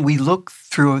when we look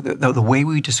through the way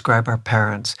we describe our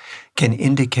parents can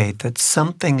indicate that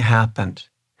something happened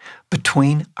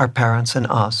between our parents and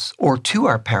us, or to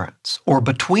our parents, or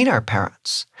between our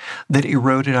parents, that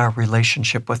eroded our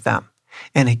relationship with them.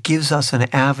 And it gives us an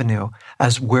avenue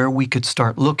as where we could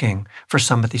start looking for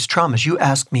some of these traumas. You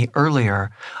asked me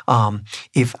earlier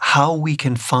if how we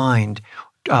can find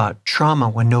trauma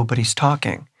when nobody's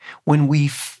talking. When we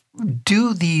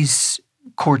do these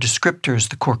core descriptors,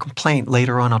 the core complaint,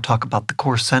 later on I'll talk about the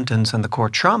core sentence and the core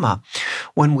trauma,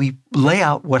 when we lay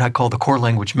out what I call the core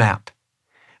language map,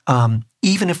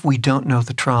 even if we don't know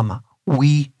the trauma,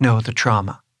 we know the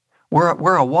trauma.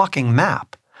 We're a walking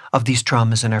map of these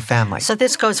traumas in our family. So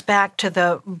this goes back to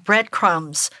the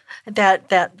breadcrumbs,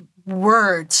 that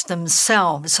words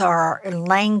themselves are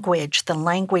language, the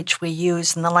language we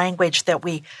use and the language that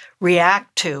we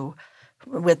react to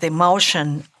with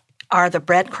emotion are the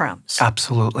breadcrumbs.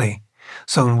 Absolutely.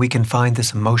 So when we can find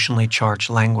this emotionally charged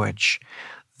language,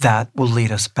 that will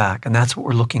lead us back. And that's what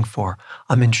we're looking for.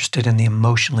 I'm interested in the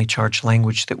emotionally charged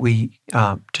language that we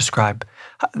describe,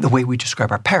 the way we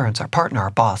describe our parents, our partner,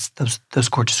 our boss, those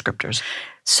core descriptors.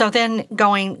 So then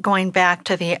going back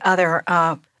to the other,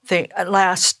 the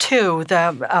last two,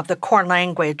 of the core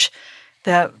language,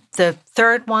 the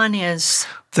third one is?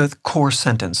 The core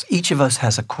sentence. Each of us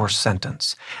has a core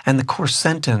sentence. And the core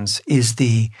sentence is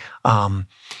our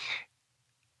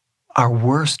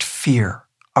worst fear,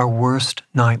 our worst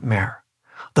nightmare,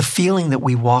 the feeling that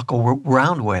we walk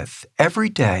around with every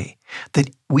day, that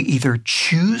we either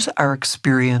choose our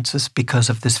experiences because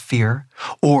of this fear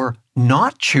or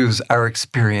not choose our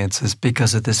experiences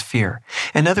because of this fear.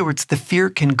 In other words, the fear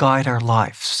can guide our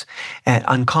lives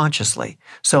unconsciously.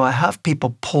 So I have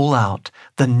people pull out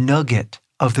the nugget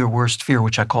of their worst fear,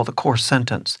 which I call the core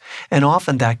sentence. And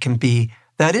often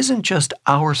that isn't just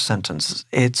our sentence.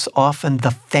 It's often the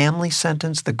family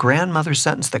sentence, the grandmother's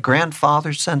sentence, the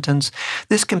grandfather's sentence.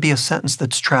 This can be a sentence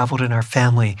that's traveled in our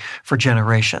family for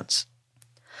generations.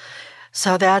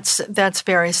 So that's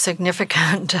very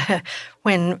significant.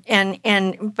 When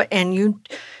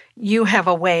you have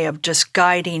a way of just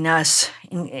guiding us.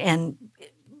 And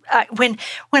when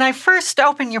I first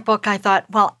opened your book, I thought,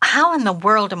 well, how in the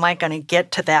world am I going to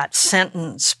get to that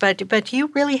sentence? But you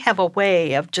really have a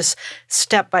way of just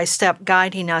step by step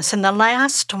guiding us. And the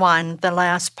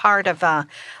last part of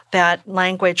that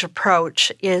language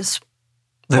approach is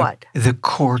what? The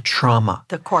core trauma.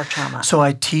 The core trauma. So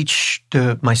I teach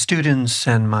my students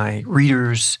and my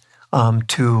readers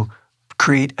to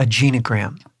create a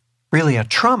genogram, really a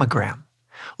traumagram,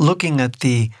 looking at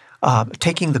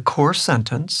taking the core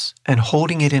sentence and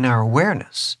holding it in our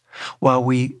awareness while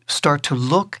we start to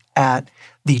look at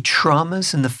the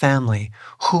traumas in the family.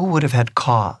 Who would have had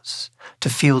cause to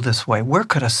feel this way? Where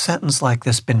could a sentence like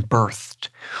this been birthed?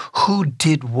 Who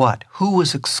did what? Who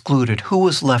was excluded? Who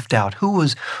was left out? Who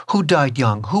died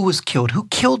young? Who was killed? Who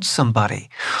killed somebody?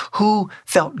 Who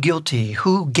felt guilty?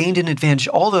 Who gained an advantage?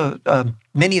 All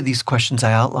many of these questions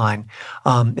I outline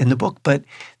in the book. But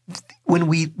when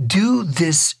we do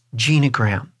this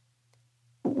genogram,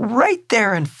 right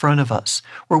there in front of us,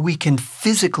 where we can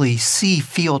physically see,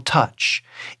 feel, touch,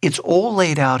 it's all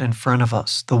laid out in front of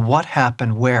us, the what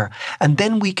happened, where, and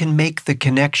then we can make the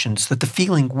connections that the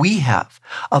feeling we have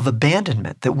of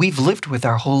abandonment that we've lived with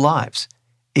our whole lives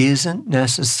isn't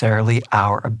necessarily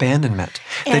our abandonment.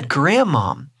 That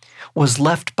grandmom was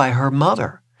left by her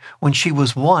mother when she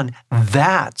was 1,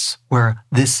 that's where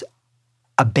this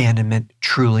abandonment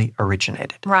truly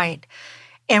originated. Right.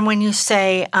 And when you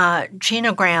say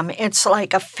genogram, it's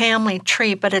like a family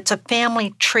tree, but it's a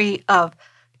family tree of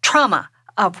trauma,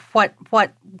 of what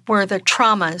were the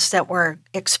traumas that were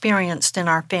experienced in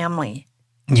our family.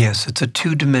 Yes, it's a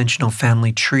two-dimensional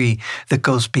family tree that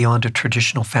goes beyond a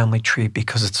traditional family tree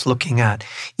because it's looking at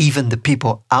even the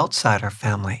people outside our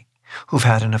family who've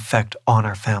had an effect on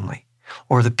our family,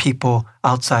 or the people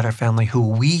outside our family who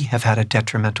we have had a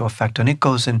detrimental effect on. It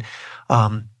goes in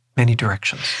many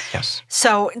directions, yes.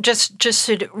 So just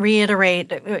to reiterate,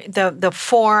 the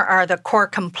four are the core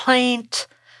complaint,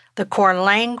 the core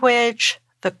language,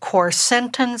 the core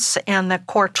sentence, and the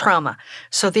core trauma.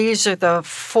 So these are the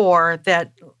four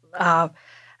that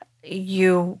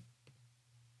you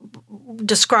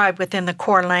describe within the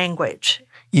core language.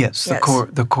 Yes, the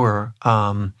core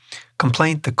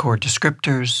complaint, the core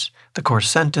descriptors, the core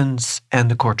sentence, and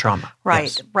the core trauma.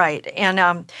 Right, yes. right.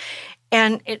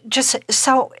 And it just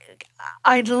so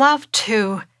I'd love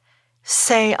to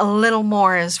say a little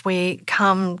more as we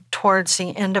come towards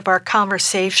the end of our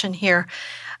conversation here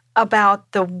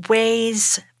about the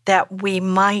ways that we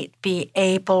might be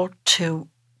able to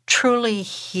truly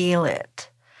heal it.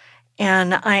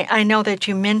 And I know that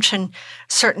you mentioned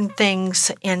certain things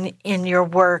in your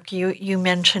work. You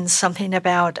mentioned something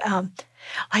about,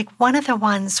 like one of the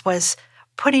ones was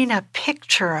putting a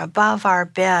picture above our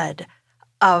bed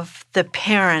of the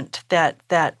parent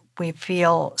that we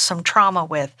feel some trauma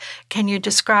with. Can you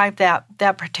describe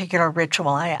that particular ritual?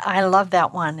 I love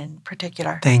that one in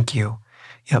particular. Thank you.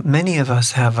 Yeah, many of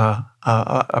us have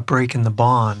a break in the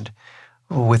bond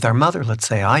with our mother, let's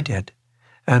say. I did.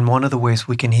 And one of the ways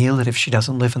we can heal it, if she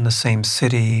doesn't live in the same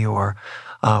city, or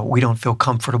we don't feel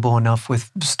comfortable enough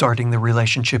with starting the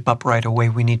relationship up right away,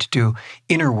 we need to do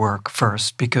inner work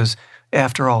first, because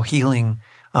after all, healing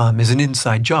is an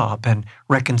inside job, and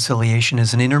reconciliation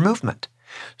is an inner movement.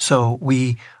 So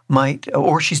we might,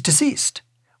 or she's deceased,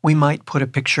 we might put a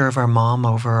picture of our mom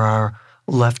over our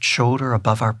left shoulder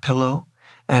above our pillow,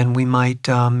 and we might,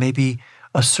 maybe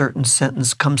a certain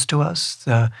sentence comes to us,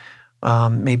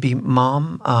 maybe,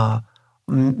 Mom,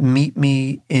 meet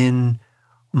me in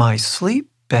my sleep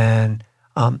and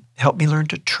help me learn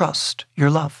to trust your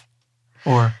love,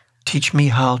 or teach me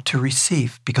how to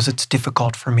receive, because it's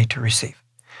difficult for me to receive.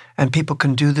 And people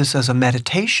can do this as a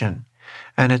meditation,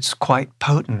 and it's quite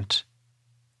potent.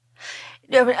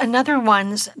 Another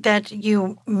ones that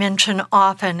you mention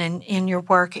often in your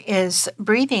work is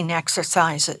breathing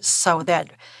exercises, so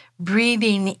that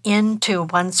breathing into,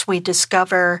 once we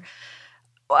discover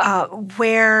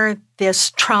where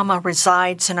this trauma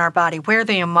resides in our body, where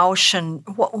the emotion,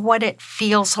 what it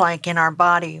feels like in our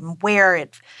body, where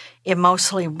it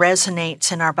mostly resonates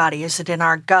in our body. Is it in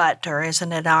our gut, or is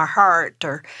it in our heart,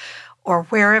 or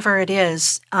wherever it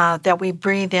is that we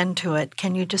breathe into it?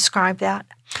 Can you describe that?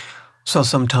 So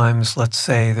sometimes, let's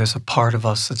say there's a part of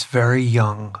us that's very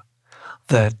young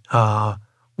that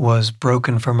was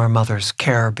broken from our mother's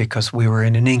care because we were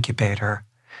in an incubator.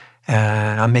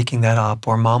 And I'm making that up.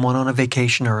 Or Mom went on a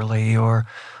vacation early, or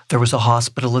there was a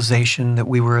hospitalization that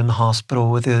we were in the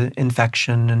hospital with an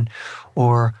infection,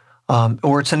 or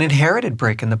it's an inherited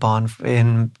break in the bond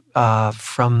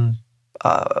from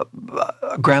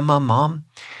grandma, mom.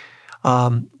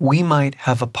 We might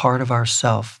have a part of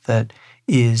ourself that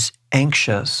is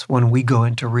anxious when we go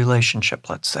into relationship,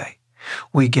 let's say.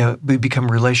 We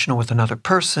become relational with another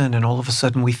person, and all of a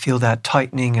sudden we feel that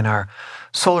tightening in our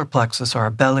solar plexus,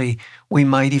 our belly. We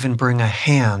might even bring a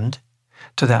hand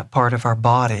to that part of our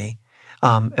body,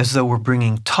 as though we're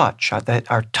bringing touch,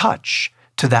 our touch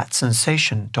to that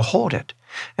sensation, to hold it.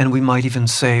 And we might even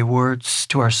say words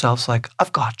to ourselves like,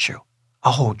 I've got you,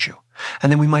 I'll hold you.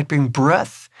 And then we might bring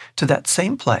breath to that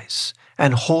same place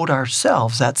and hold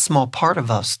ourselves, that small part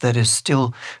of us that is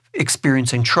still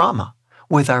experiencing trauma,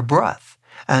 with our breath,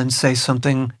 and say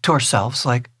something to ourselves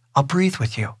like, I'll breathe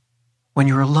with you. When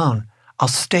you're alone, I'll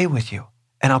stay with you,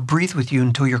 and I'll breathe with you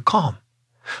until you're calm.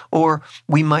 Or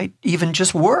we might even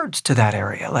just words to that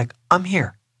area, like, I'm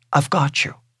here, I've got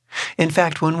you. In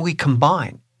fact, when we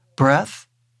combine breath,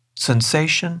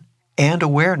 sensation, and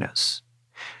awareness,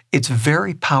 it's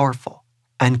very powerful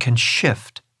and can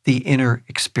shift the inner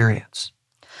experience.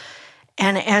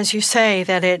 And as you say,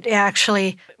 that it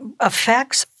actually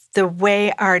affects the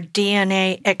way our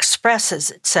DNA expresses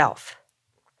itself.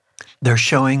 They're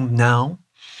showing now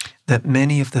that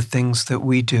many of the things that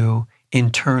we do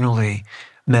internally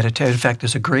meditate. In fact,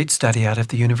 there's a great study out of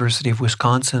the University of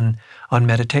Wisconsin on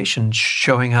meditation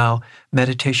showing how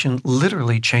meditation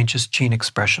literally changes gene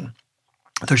expression.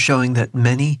 They're showing that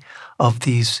many of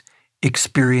these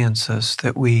experiences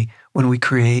that when we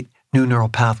create new neural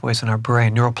pathways in our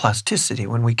brain, neuroplasticity,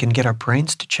 when we can get our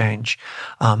brains to change,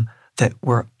 that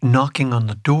we're knocking on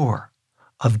the door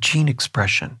of gene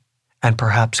expression, and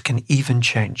perhaps can even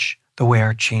change the way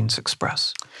our genes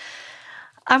express.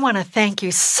 I want to thank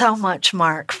you so much,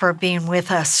 Mark, for being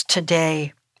with us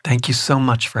today. Thank you so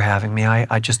much for having me.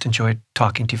 I just enjoyed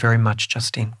talking to you very much,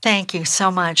 Justine. Thank you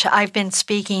so much. I've been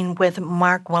speaking with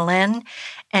Mark Wolynn,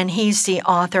 and he's the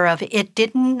author of It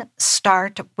Didn't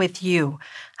Start With You,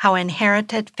 How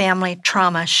Inherited Family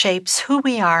Trauma Shapes Who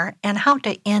We Are and How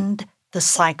to End the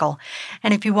Cycle.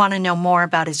 And if you want to know more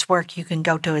about his work, you can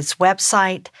go to his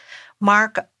website,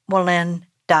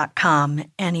 markwolynn.com,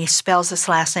 and he spells his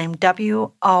last name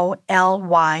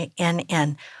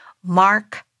Wolynn,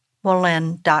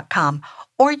 markwolynn.com,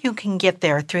 or you can get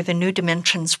there through the New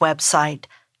Dimensions website,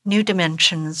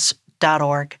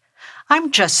 newdimensions.org.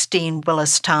 I'm Justine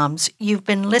Willis-Toms. You've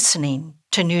been listening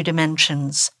to New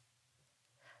Dimensions.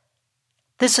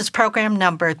 This is program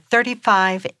number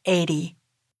 3580.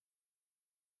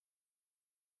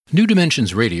 New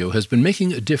Dimensions Radio has been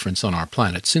making a difference on our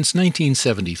planet since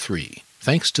 1973,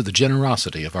 thanks to the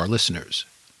generosity of our listeners.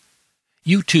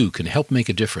 You too can help make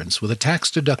a difference with a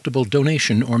tax-deductible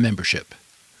donation or membership.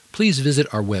 Please visit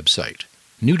our website,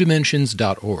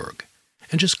 newdimensions.org,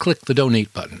 and just click the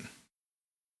Donate button.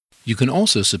 You can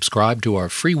also subscribe to our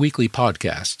free weekly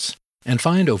podcasts and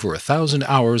find over 1,000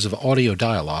 hours of audio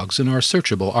dialogues in our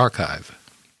searchable archive.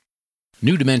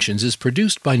 New Dimensions is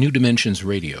produced by New Dimensions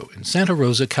Radio in Santa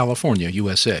Rosa, California,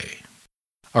 USA.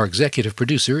 Our executive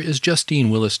producer is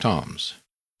Justine Willis-Toms.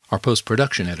 Our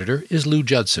post-production editor is Lou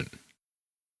Judson.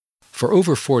 For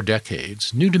over 4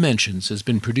 decades, New Dimensions has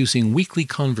been producing weekly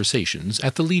conversations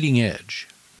at the leading edge.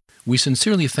 We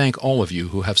sincerely thank all of you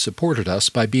who have supported us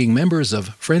by being members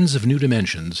of Friends of New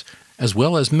Dimensions, as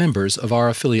well as members of our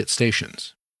affiliate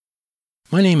stations.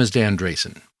 My name is Dan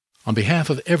Drayson. On behalf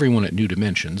of everyone at New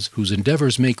Dimensions whose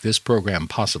endeavors make this program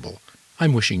possible,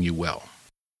 I'm wishing you well.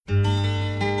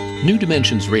 New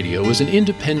Dimensions Radio is an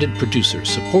independent producer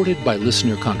supported by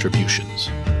listener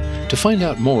contributions. To find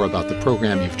out more about the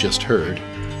program you've just heard,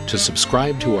 to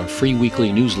subscribe to our free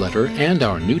weekly newsletter and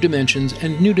our New Dimensions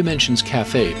and New Dimensions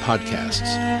Cafe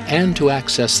podcasts, and to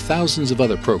access thousands of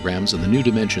other programs in the New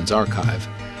Dimensions archive,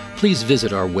 please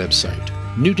visit our website,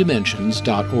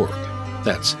 newdimensions.org.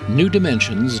 That's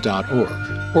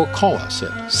newdimensions.org, or call us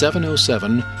at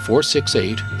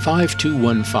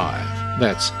 707-468-5215.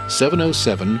 That's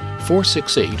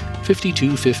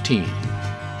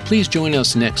 707-468-5215. Please join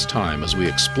us next time as we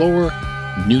explore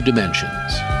New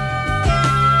Dimensions.